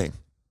what I'm saying.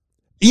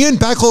 Ian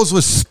Beckles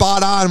was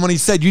spot on when he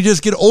said, you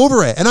just get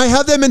over it. And I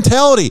have that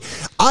mentality.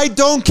 I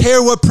don't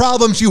care what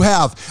problems you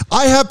have.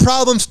 I have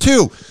problems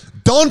too.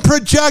 Don't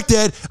project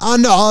it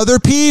on other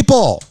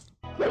people.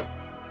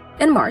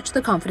 In March,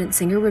 the Confident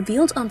singer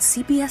revealed on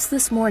CBS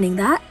This Morning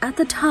that, at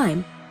the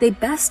time, they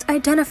best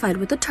identified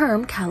with the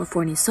term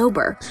California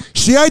sober.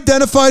 She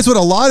identifies with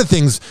a lot of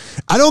things.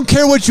 I don't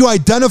care what you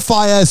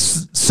identify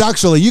as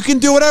sexually. You can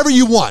do whatever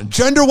you want.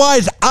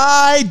 Gender-wise,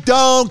 I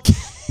don't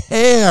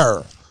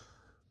care.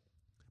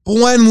 But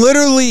when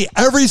literally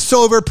every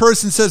sober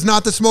person says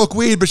not to smoke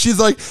weed, but she's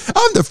like,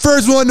 I'm the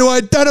first one to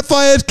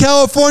identify as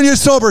California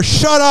sober.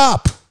 Shut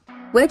up.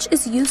 Which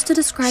is used to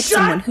describe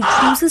someone who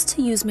chooses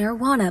to use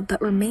marijuana but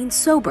remains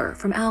sober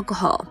from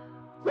alcohol.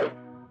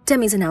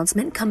 Demi's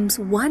announcement comes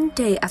one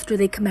day after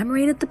they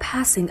commemorated the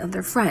passing of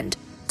their friend,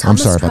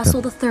 Thomas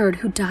Russell III,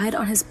 who died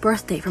on his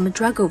birthday from a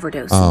drug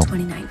overdose in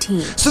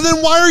 2019. So then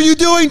why are you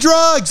doing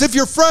drugs if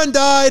your friend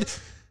died?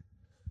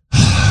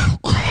 Oh,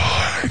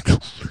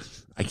 God.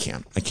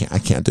 I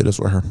can't do this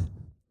with her.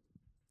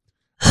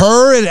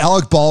 Her and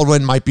Alec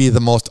Baldwin might be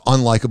the most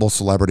unlikable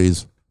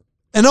celebrities.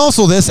 And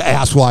also this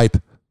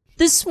asswipe.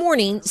 This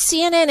morning,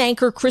 CNN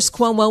anchor Chris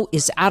Cuomo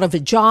is out of a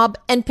job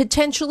and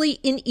potentially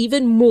in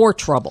even more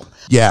trouble.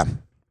 Yeah.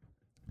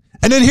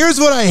 And then here's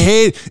what I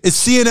hate is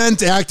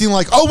CNN's acting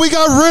like, oh, we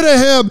got rid of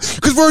him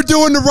because we're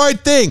doing the right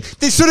thing.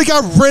 They should have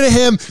got rid of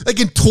him like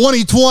in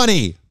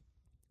 2020.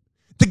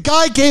 The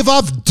guy gave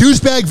off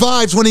douchebag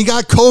vibes when he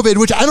got COVID,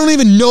 which I don't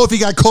even know if he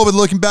got COVID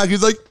looking back.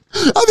 He's like,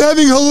 I'm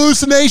having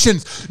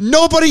hallucinations.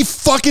 Nobody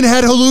fucking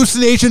had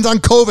hallucinations on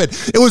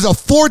COVID. It was a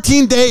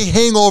 14-day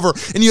hangover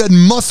and you had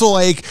muscle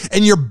ache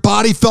and your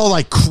body felt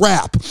like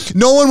crap.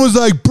 No one was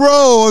like,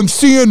 bro, I'm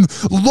seeing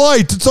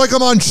light. It's like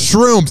I'm on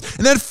shrooms.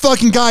 And that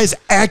fucking guy is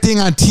acting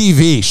on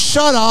TV.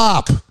 Shut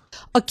up.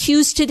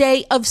 Accused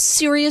today of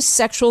serious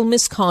sexual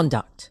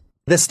misconduct.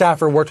 This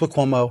staffer worked with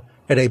Cuomo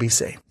at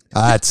ABC.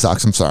 That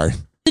sucks. I'm sorry.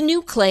 The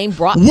new claim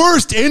brought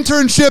worst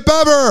internship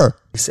ever.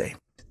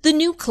 The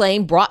new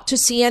claim brought to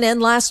CNN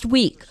last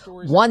week,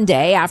 one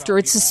day after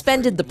it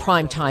suspended the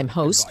primetime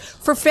host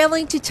for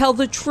failing to tell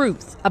the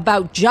truth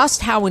about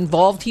just how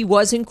involved he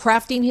was in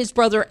crafting his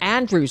brother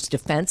Andrew's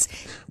defense.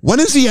 When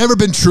has he ever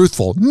been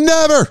truthful?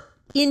 Never.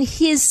 In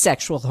his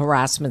sexual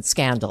harassment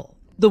scandal.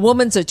 The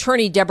woman's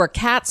attorney, Deborah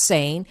Katz,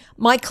 saying,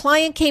 "My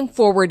client came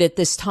forward at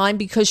this time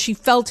because she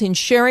felt in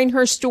sharing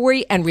her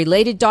story and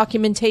related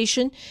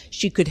documentation,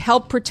 she could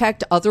help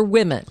protect other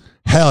women."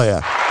 Hell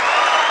yeah.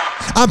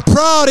 I'm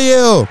proud of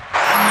you.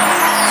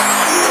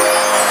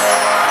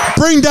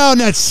 Bring down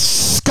that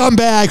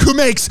scumbag who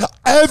makes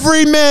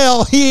every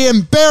male he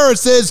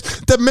embarrasses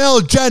the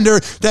male gender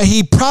that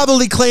he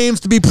probably claims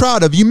to be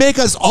proud of. You make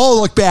us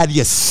all look bad,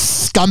 you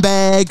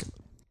scumbag.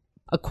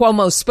 A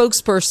Cuomo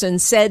spokesperson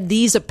said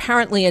these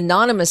apparently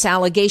anonymous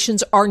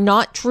allegations are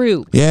not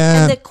true.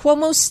 Yeah. And that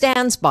Cuomo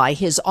stands by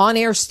his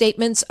on-air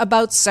statements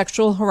about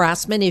sexual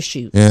harassment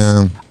issues.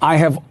 Yeah. I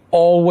have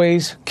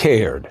always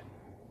cared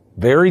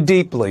very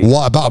deeply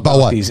about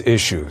what? These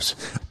issues.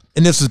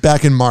 And this was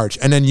back in March.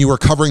 And then you were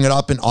covering it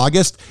up in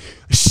August.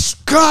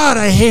 God,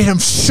 I hate him.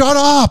 Shut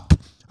up.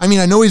 I mean,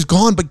 I know he's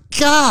gone, but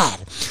God,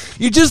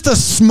 you're just a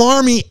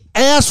smarmy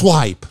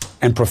asswipe.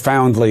 And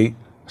profoundly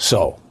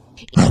so.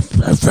 I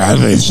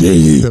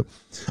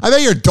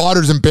bet your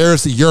daughter's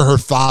embarrassed that you're her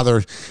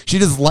father. She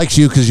just likes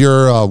you because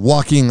you're a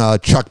walking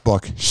Chuck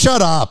book.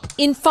 Shut up.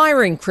 In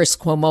firing Chris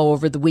Cuomo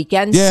over the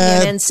weekend,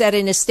 CNN said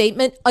in a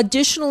statement,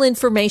 additional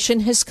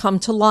information has come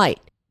to light.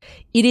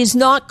 It is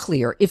not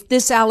clear if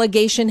this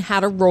allegation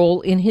had a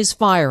role in his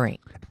firing.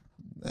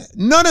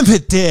 None of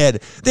it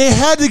did. They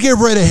had to get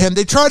rid of him.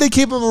 They tried to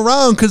keep him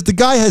around because the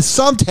guy has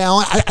some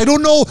talent. I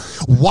don't know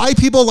why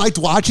people liked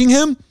watching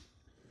him.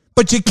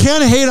 But you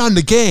can't hate on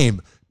the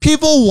game.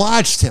 People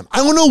watched him. I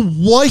don't know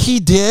what he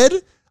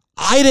did.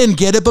 I didn't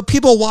get it, but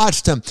people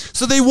watched him.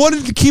 So they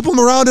wanted to keep him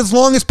around as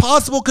long as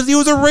possible because he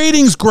was a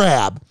ratings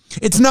grab.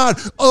 It's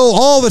not,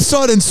 all of a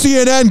sudden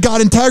CNN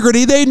got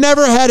integrity. They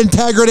never had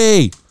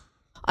integrity.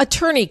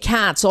 Attorney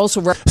Katz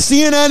also...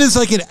 CNN is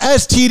like an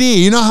STD.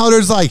 You know how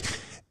there's like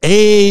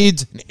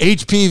AIDS, and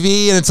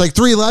HPV, and it's like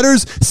 3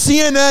 letters?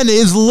 CNN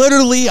is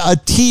literally a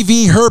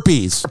TV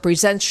herpes.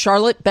 Represents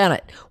Charlotte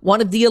Bennett, one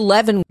of the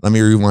 11... Let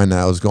me rewind that.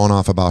 I was going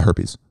off about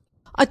herpes.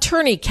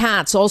 Attorney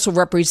Katz also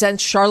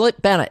represents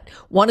Charlotte Bennett,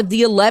 one of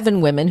the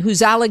 11 women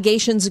whose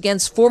allegations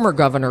against former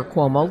Governor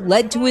Cuomo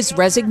led to his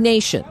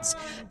resignations.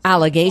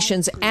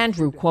 Allegations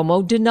Andrew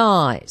Cuomo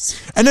denies.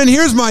 And then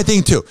here's my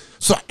thing, too.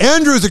 So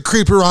Andrew's a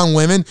creeper on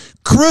women.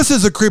 Chris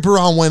is a creeper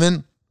on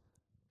women.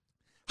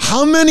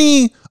 How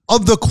many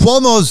of the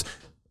Cuomos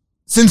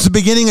since the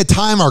beginning of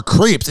time are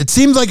creeps? It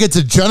seems like it's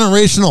a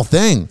generational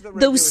thing.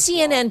 Though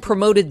CNN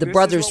promoted the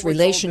brothers'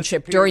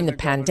 relationship during the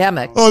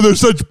pandemic. Oh, they're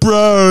such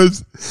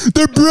bros.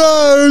 They're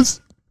bros.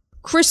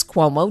 Chris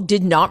Cuomo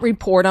did not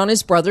report on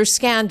his brother's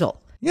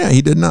scandal. Yeah,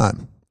 he did not.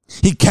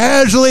 He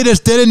casually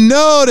just didn't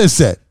notice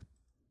it.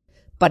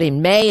 But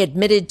in May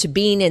admitted to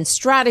being in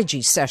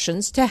strategy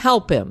sessions to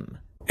help him.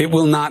 It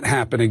will not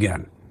happen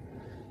again.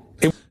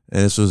 And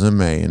this was in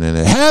May, and then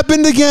it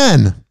happened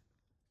again.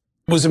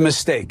 Was a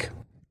mistake.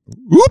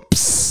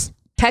 Whoops.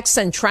 Texts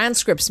and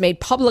transcripts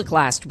made public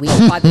last week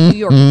by the New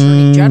York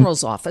Attorney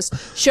General's office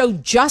show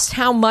just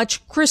how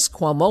much Chris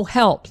Cuomo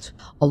helped.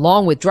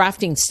 Along with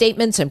drafting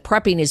statements and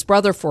prepping his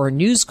brother for a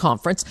news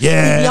conference,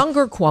 the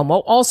younger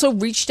Cuomo also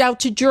reached out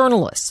to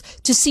journalists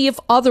to see if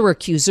other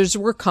accusers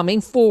were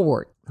coming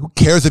forward. Who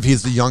cares if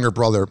he's the younger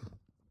brother?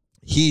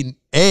 He,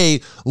 A,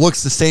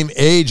 looks the same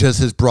age as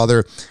his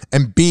brother,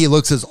 and B,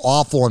 looks as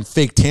awful and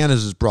fake tan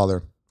as his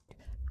brother.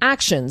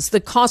 Actions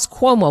that cost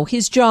Cuomo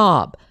his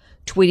job.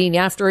 Tweeting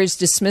after his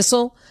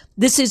dismissal,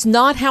 "This is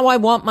not how I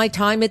want my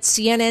time at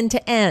CNN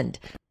to end.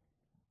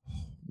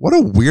 What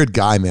a weird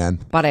guy, man.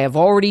 But I have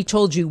already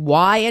told you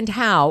why and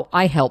how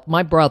I helped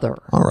my brother."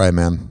 All right,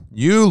 man.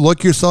 You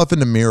look yourself in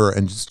the mirror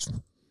and just...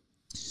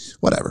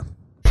 whatever.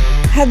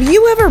 Have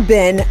you ever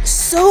been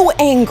so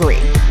angry,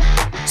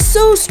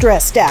 so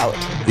stressed out,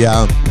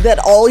 that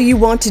all you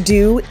want to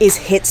do is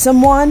hit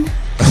someone?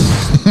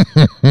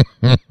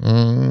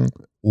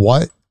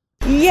 What?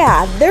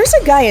 Yeah, there's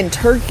a guy in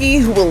Turkey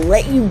who will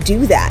let you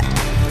do that.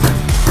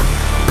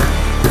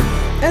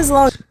 As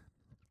long...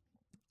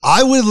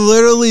 I would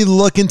literally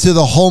look into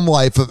the home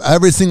life of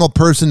every single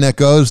person that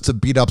goes to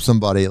beat up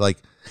somebody. Like,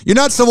 you're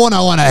not someone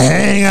I want to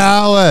hang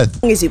out with.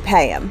 As long as you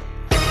pay him.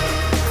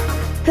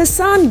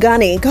 Hassan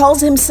Gunny calls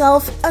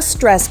himself a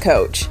stress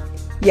coach.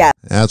 Yeah.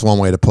 That's one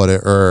way to put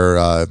it.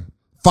 Or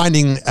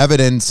finding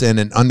evidence in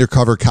an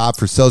undercover cop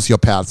for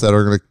sociopaths that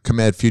are going to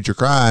commit future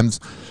crimes.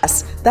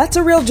 Yes, that's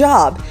a real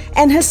job.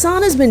 And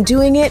Hassan has been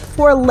doing it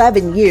for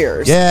 11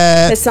 years.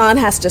 Yeah. Hassan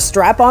has to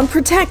strap on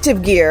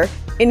protective gear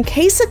in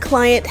case a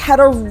client had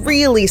a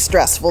really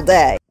stressful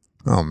day.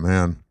 Oh,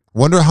 man.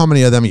 Wonder how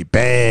many of them he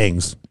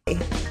bangs.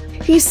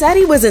 He said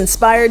he was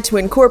inspired to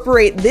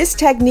incorporate this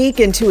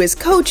technique into his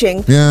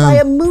coaching by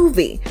a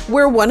movie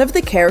where one of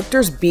the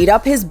characters beat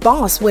up his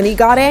boss when he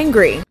got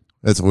angry.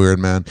 That's weird,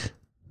 man.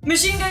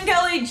 Machine Gun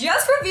Kelly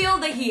just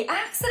revealed that he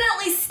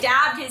accidentally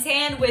stabbed his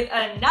hand with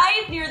a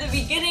knife near the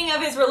beginning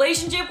of his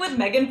relationship with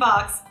Megan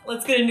Fox.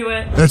 Let's get into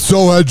it. That's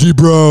so edgy,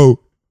 bro.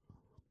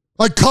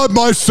 I cut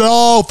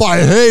myself.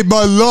 I hate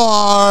my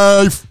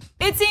life.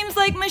 It seems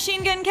like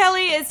Machine Gun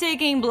Kelly is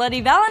taking Bloody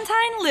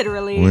Valentine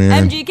literally. Weird.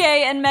 MGK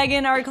and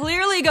Megan are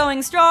clearly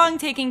going strong,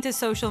 taking to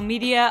social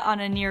media on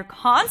a near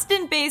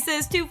constant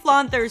basis to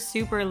flaunt their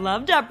super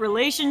loved up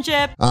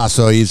relationship.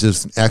 So he's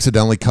just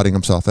accidentally cutting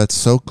himself. That's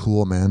so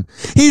cool, man.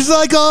 He's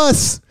like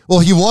us.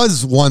 Well, he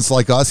was once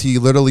like us. He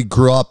literally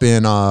grew up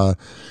in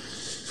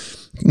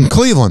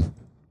Cleveland.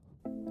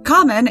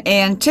 Common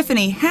and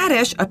Tiffany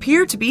Haddish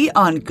appear to be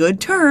on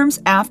good terms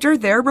after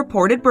their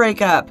reported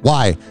breakup.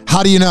 Why?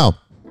 How do you know?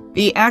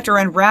 The actor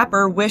and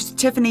rapper wished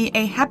Tiffany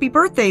a happy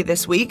birthday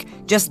this week,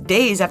 just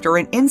days after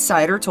an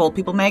insider told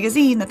People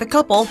magazine that the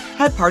couple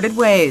had parted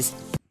ways.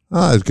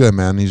 Oh, it's good,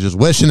 man. He's just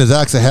wishing his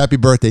ex a happy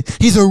birthday.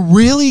 He's a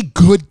really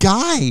good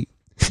guy.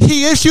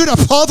 He issued a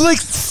public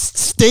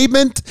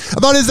statement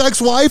about his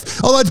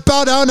ex-wife. Oh, let's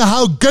bow down to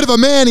how good of a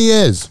man he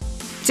is.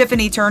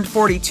 Tiffany turned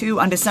 42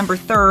 on December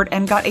 3rd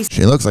and got a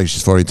She looks like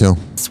she's 42.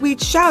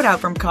 sweet shout out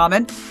from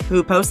Common,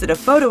 who posted a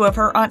photo of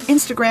her on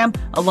Instagram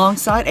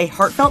alongside a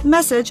heartfelt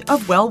message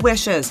of well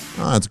wishes.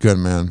 Oh, that's good,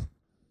 man.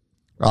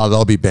 Oh,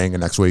 they'll be banging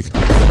next week.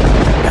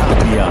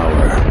 Happy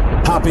Hour.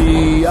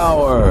 Happy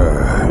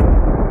Hour.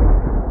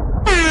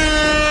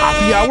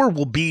 Hoppe Hour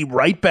will be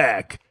right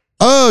back.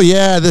 Oh,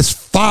 yeah, this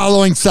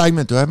following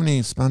segment. Do I have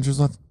any sponsors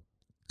left?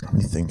 Let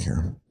me think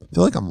here. I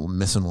feel like I'm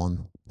missing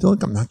one. I feel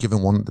like I'm not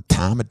giving one the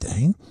time of day. I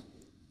feel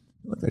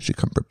like I should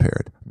come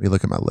prepared. Let me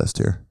look at my list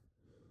here.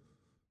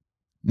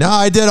 No,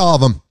 I did all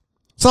of them.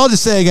 So I'll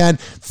just say again,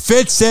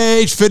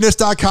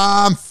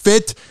 fitsagefitness.com,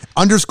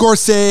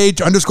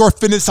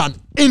 fit_sage_fitness on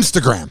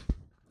Instagram.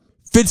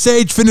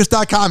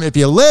 Fitsagefitness.com. If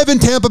you live in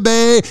Tampa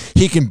Bay,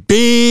 he can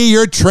be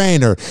your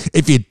trainer.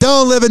 If you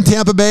don't live in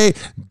Tampa Bay,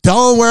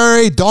 don't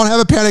worry. Don't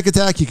have a panic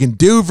attack. You can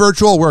do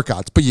virtual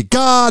workouts, but you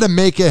got to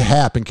make it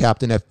happen,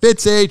 Captain, at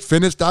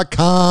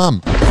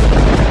fitsagefitness.com.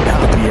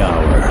 Happy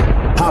Hour.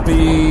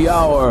 Happy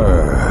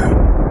Hour.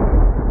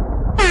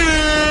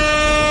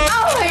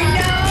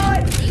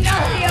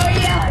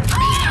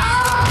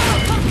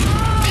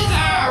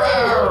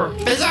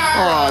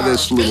 Oh,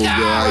 this little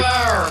guy.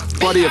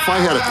 Buddy, if I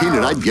had a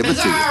peanut, I'd give it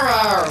to you.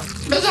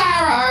 Bizarro,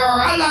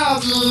 I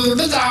love you.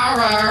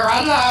 Bizarro,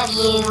 I love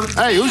you.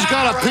 Hey, who's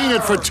got a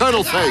peanut for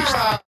turtle taste?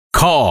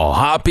 Call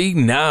Hoppe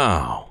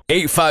now.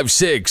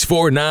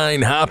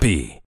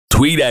 856-49-HOPPE.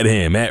 Tweet at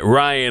him at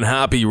Ryan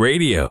Hoppe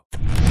Radio.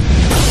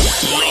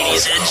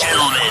 Ladies and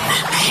gentlemen,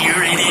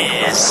 here it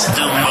is.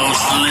 The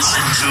most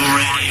listened to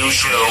radio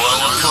show on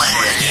the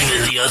planet.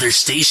 Even the other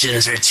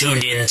stations are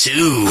tuned in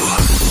too.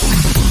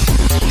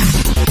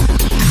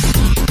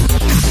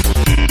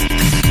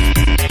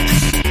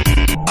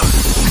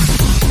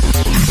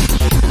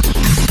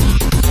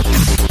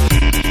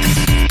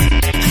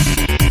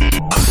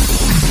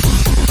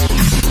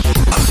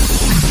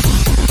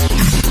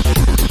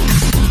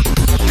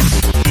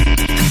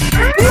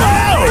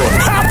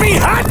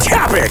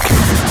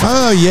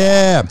 Oh,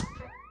 yeah.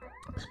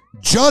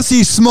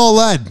 Jussie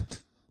Smollett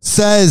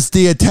says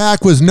the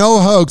attack was no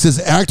hoax as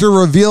actor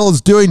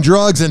reveals doing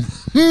drugs and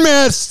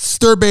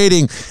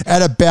masturbating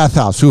at a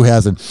bathhouse. Who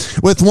hasn't?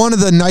 With one of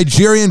the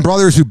Nigerian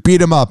brothers who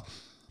beat him up.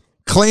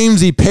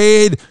 Claims he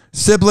paid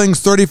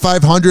siblings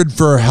 $3,500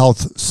 for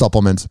health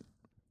supplements.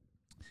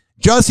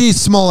 Jussie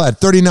Smollett,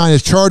 39,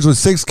 is charged with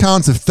 6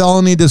 counts of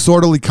felony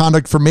disorderly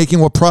conduct for making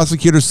what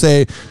prosecutors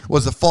say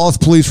was a false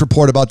police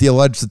report about the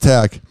alleged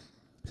attack.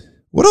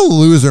 What a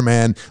loser,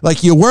 man.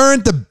 Like, you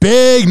weren't the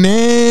big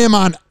name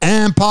on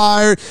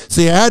Empire, so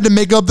you had to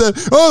make up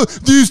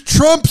these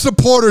Trump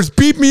supporters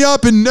beat me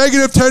up in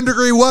negative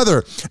 10-degree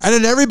weather. And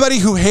then everybody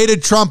who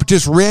hated Trump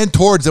just ran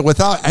towards it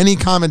without any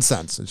common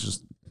sense. It's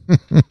just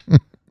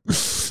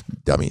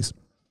dummies.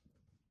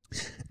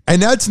 And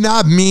that's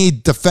not me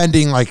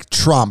defending, like,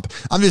 Trump.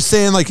 I'm just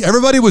saying, like,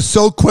 everybody was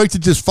so quick to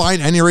just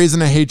find any reason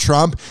to hate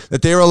Trump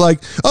that they were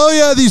like, oh,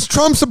 yeah, these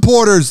Trump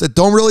supporters that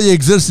don't really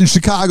exist in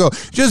Chicago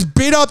just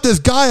beat up this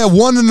guy at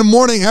 1 a.m.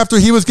 after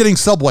he was getting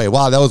Subway.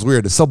 Wow, that was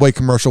weird. The Subway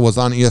commercial was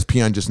on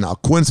ESPN just now.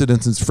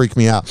 Coincidences freak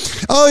me out.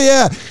 Oh,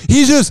 yeah,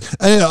 he's just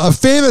a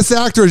famous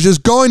actor is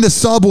just going to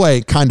Subway,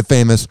 kind of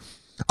famous,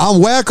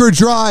 on Wacker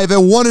Drive at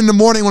 1 a.m.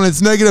 when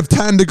it's negative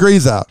 10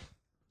 degrees out.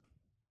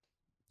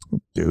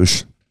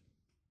 Douche.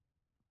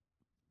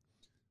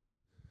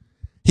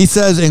 He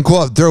says, in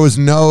quote, there was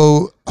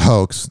no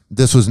hoax.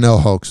 This was no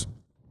hoax.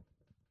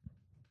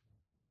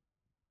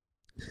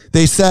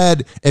 They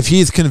said if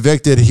he's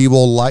convicted, he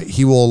will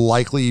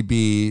likely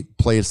be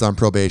placed on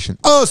probation.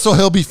 Oh, so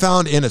he'll be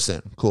found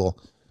innocent. Cool.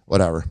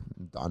 Whatever.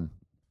 Done.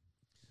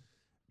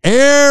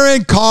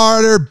 Aaron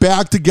Carter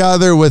back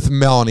together with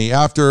Melanie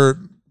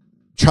after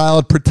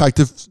Child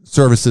Protective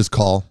Services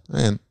call.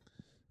 Man,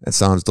 that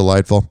sounds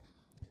delightful.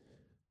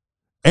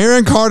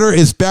 Aaron Carter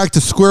is back to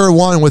square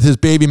one with his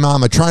baby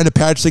mama, trying to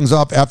patch things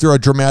up after a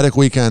dramatic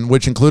weekend,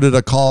 which included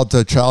a call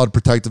to Child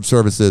Protective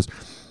Services.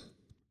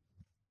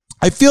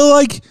 I feel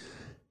like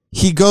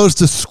he goes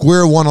to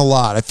square one a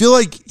lot. I feel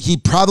like he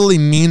probably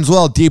means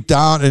well deep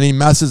down and he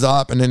messes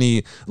up and then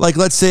he, like,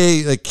 let's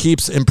say, like,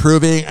 keeps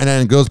improving and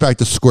then goes back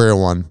to square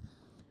one.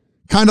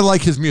 Kind of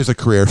like his music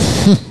career.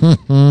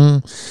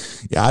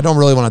 Yeah, I don't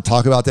really want to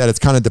talk about that. It's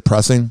kind of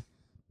depressing.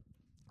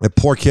 The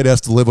poor kid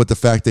has to live with the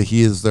fact that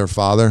he is their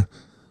father.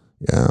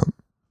 Yeah.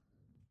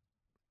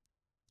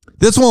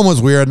 This one was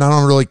weird and I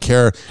don't really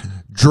care.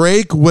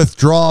 Drake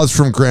withdraws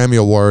from Grammy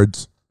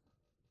Awards.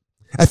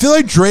 I feel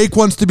like Drake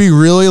wants to be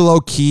really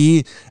low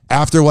key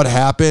after what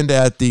happened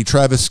at the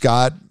Travis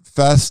Scott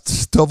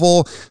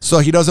festival. So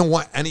he doesn't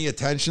want any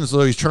attention.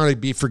 So he's trying to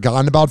be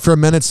forgotten about for a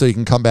minute so he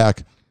can come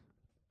back.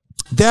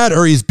 That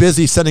or he's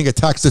busy sending a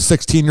text to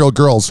 16-year-old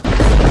girls.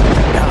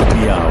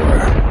 Happy Hour.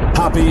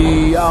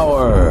 Happy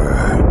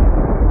Hour.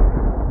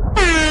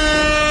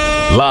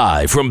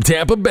 Live from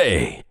Tampa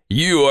Bay,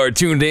 you are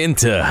tuned in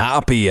to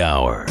Happy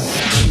Hour.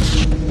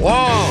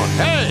 Whoa,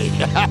 hey.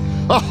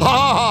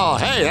 Oh,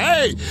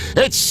 hey.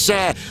 It's,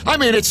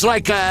 it's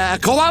like a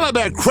koala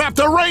bear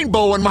crapped a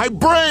rainbow in my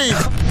brain.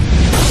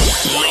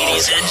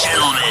 Ladies and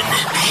gentlemen,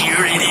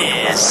 here it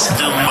is.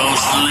 The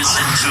most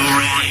listened to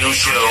radio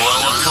show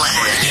on the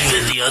planet.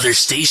 Even the other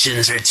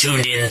stations are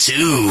tuned in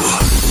too.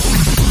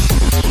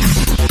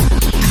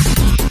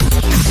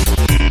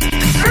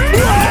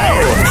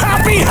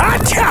 Happy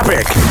Hot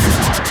Topic!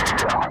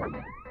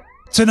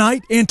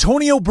 Tonight,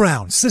 Antonio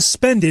Brown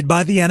suspended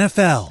by the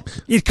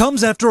NFL. It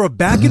comes after a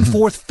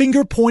back-and-forth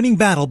finger-pointing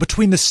battle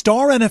between the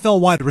star NFL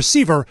wide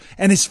receiver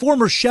and his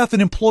former chef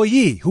and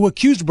employee who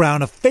accused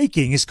Brown of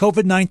faking his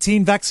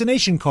COVID-19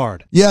 vaccination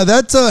card. Yeah,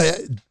 that's a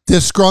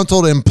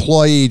disgruntled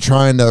employee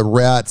trying to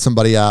rat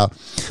somebody out.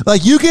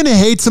 Like, you can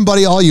hate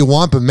somebody all you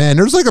want, but man,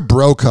 there's like a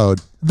bro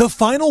code. The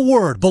final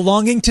word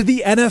belonging to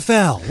the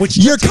NFL, which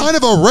you're kind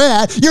of a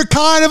rat. You're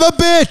kind of a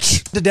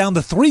bitch. Down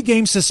the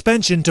 3-game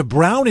suspension to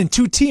Brown and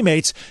 2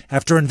 teammates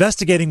after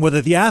investigating whether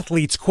the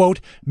athletes, quote,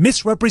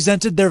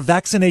 misrepresented their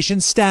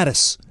vaccination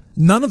status.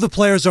 None of the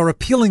players are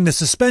appealing the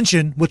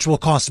suspension, which will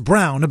cost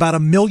Brown about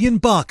 $1 million.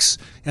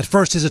 At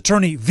first, his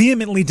attorney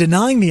vehemently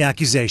denying the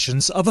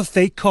accusations of a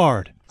fake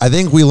card. I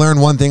think we learned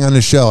one thing on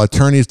the show.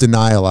 Attorneys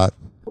deny a lot.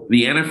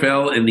 The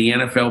NFL and the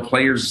NFL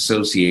Players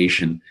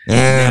Association.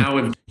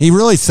 He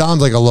really sounds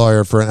like a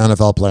lawyer for an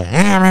NFL player.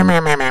 NFL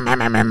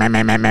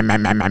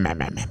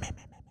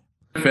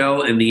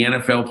and the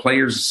NFL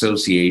Players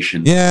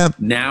Association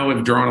now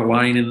have drawn a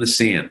line in the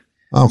sand.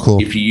 Oh,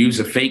 cool. If you use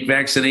a fake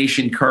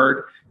vaccination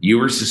card,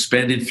 you are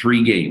suspended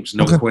 3 games.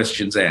 No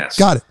questions asked.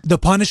 Got it. The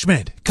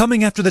punishment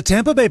coming after the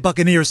Tampa Bay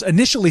Buccaneers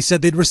initially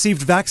said they'd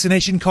received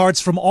vaccination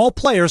cards from all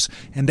players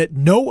and that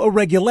no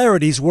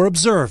irregularities were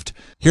observed.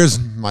 Here's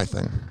my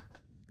thing.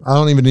 I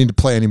don't even need to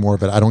play any more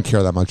of it. I don't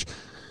care that much.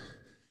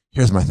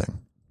 Here's my thing.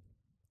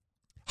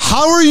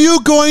 How are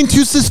you going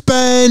to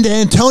suspend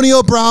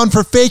Antonio Brown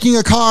for faking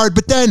a card,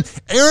 but then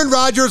Aaron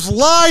Rodgers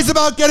lies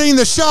about getting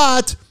the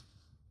shot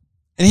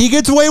and he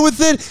gets away with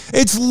it?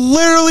 It's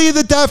literally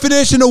the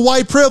definition of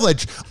white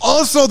privilege.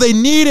 Also, they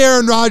need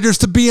Aaron Rodgers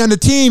to be on the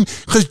team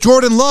because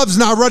Jordan Love's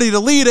not ready to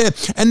lead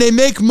it, and they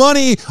make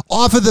money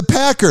off of the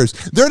Packers.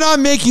 They're not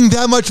making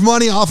that much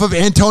money off of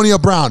Antonio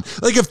Brown.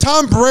 Like, if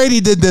Tom Brady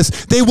did this,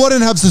 they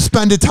wouldn't have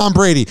suspended Tom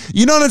Brady.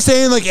 You know what I'm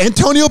saying? Like,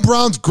 Antonio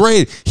Brown's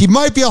great. He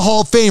might be a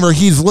Hall of Famer.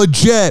 He's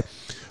legit.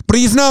 But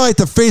he's not like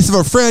the face of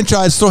a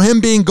franchise, so him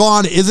being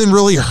gone isn't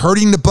really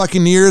hurting the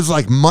Buccaneers,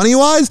 like,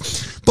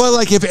 money-wise. But,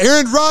 like, if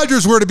Aaron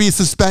Rodgers were to be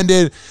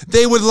suspended,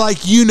 they would, like,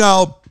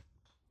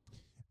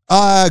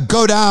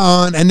 go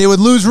down and they would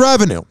lose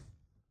revenue.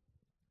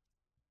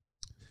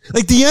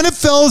 Like, the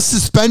NFL's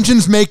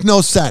suspensions make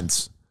no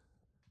sense.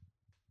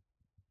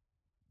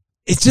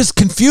 It's just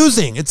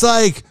confusing. It's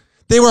like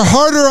they were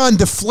harder on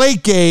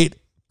Deflategate,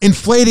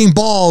 inflating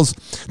balls,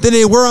 than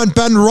they were on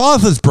Ben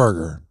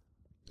Roethlisberger.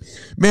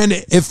 Man,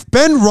 if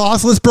Ben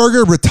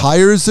Roethlisberger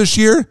retires this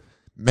year,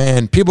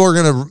 man, people are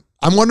going to...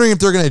 I'm wondering if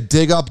they're going to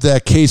dig up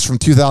that case from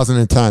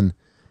 2010.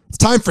 It's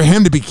time for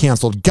him to be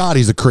canceled. God,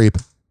 he's a creep.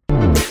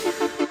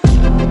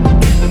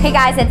 Hey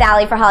guys, it's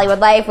Allie for Hollywood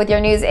Life with your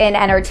news in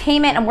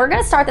entertainment, and we're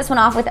going to start this one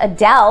off with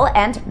Adele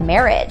and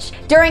marriage.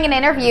 During an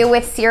interview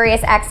with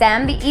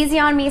SiriusXM, the Easy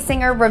On Me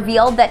singer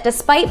revealed that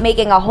despite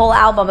making a whole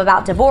album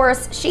about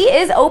divorce, she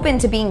is open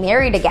to being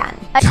married again.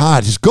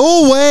 God, just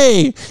go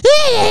away.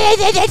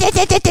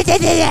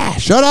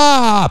 Shut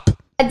up.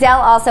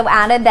 Adele also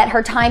added that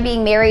her time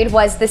being married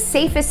was the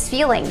safest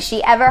feeling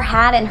she ever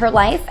had in her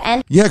life.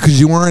 And yeah, because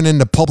you weren't in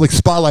the public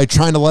spotlight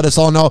trying to let us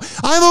all know,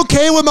 I'm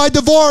okay with my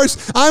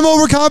divorce. I'm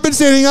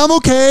overcompensating. I'm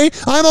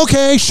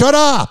okay. Shut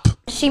up.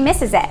 She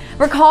misses it.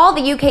 Recall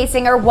the UK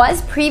singer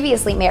was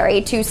previously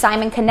married to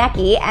Simon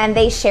Konecki, and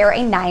they share a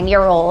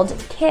 9-year-old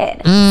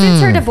kid.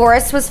 Since her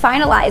divorce was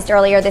finalized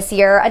earlier this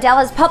year, Adele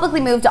has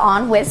publicly moved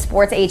on with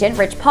sports agent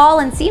Rich Paul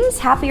and seems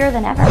happier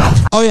than ever.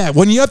 Oh yeah,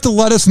 when you have to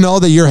let us know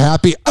that you're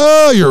happy,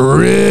 oh, you're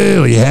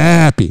really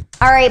happy.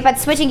 All right, but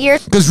switching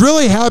gears. Because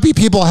really happy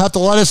people have to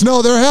let us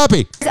know they're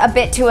happy. A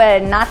bit to a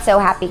not so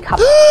happy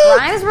couple.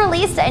 Grimes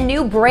released a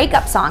new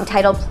breakup song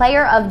titled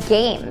Player of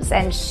Games,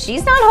 and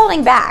she's not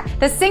holding back.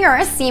 The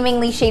singer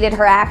seemingly shaded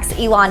her ex,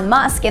 Elon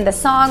Musk, in the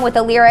song with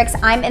the lyrics,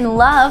 "I'm in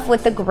love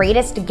with the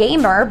greatest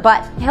gamer,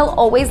 but he'll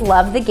always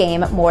love the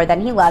game more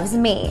than he loves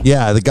me."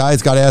 Yeah, the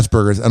guy's got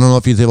Asperger's. I don't know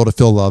if he's able to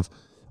feel love.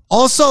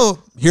 Also,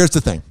 here's the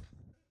thing.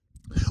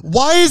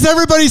 Why is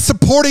everybody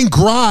supporting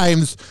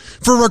Grimes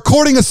for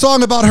recording a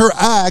song about her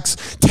ex?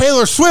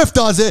 Taylor Swift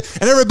does it,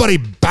 and everybody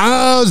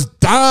bows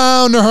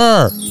down to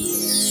her.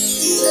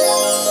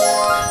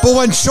 But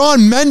when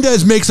Shawn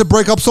Mendes makes a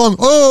breakup song,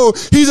 oh,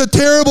 he's a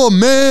terrible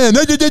man.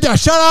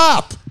 Shut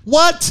up.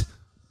 What?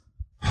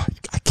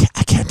 I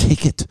can't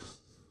take it.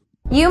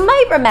 You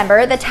might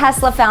remember the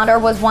Tesla founder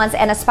was once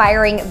an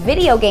aspiring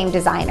video game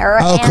designer,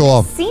 and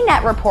cool.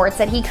 CNET reports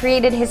that he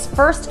created his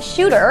first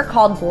shooter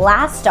called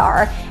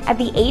Blastar at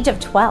the age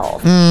of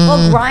 12.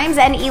 Well, Grimes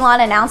and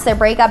Elon announced their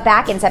breakup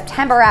back in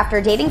September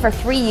after dating for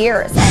 3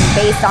 years, and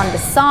based on the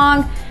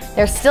song,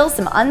 there's still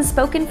some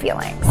unspoken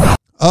feelings.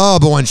 Oh,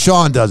 but when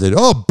Shawn does it,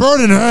 oh, burn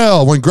in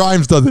hell when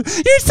Grimes does it.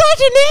 You're such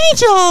an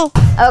angel.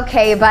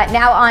 Okay, but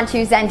now on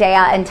to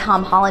Zendaya and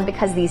Tom Holland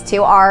because these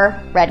two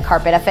are red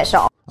carpet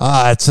official.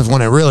 It's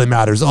when it really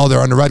matters. Oh, they're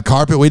on the red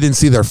carpet. We didn't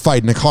see their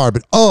fight in the car,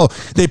 but oh,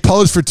 they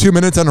posed for 2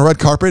 minutes on the red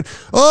carpet.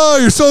 Oh,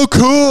 you're so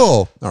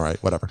cool. All right,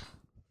 whatever.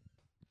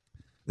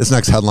 This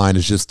next headline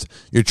is just,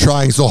 you're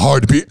trying so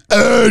hard to be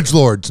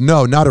edgelords.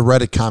 No, not a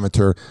Reddit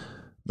commenter.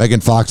 Megan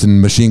Fox and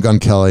Machine Gun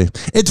Kelly.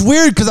 It's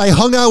weird because I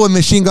hung out with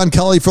Machine Gun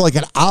Kelly for like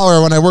an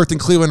hour when I worked in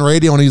Cleveland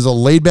radio, and he's a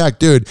laid back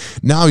dude.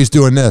 Now he's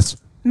doing this.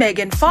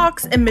 Megan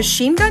Fox and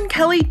Machine Gun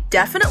Kelly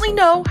definitely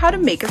know how to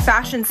make a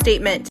fashion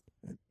statement.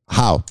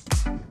 How?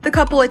 The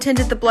couple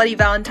attended the Bloody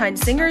Valentine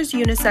Singers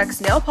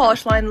unisex nail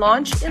polish line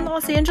launch in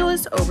Los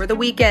Angeles over the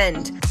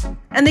weekend.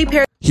 And they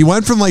paired... He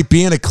went from like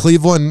being a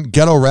Cleveland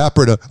ghetto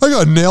rapper to, I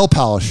got nail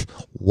polish.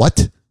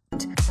 What?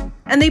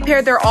 And they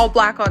paired their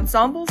all-black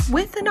ensembles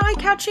with an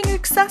eye-catching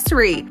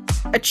accessory,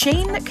 a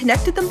chain that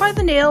connected them by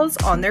the nails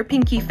on their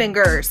pinky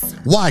fingers.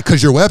 Why?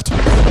 Because you're whipped?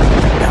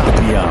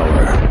 Happy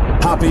Hour.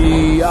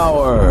 Happy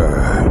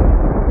Hour.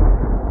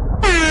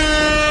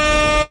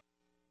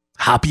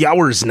 Happy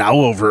Hour is now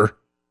over.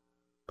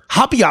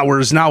 Happy Hour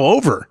is now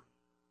over.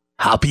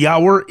 Happy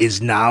Hour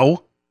is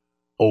now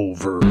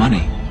over.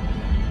 Money.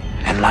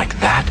 And like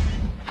that,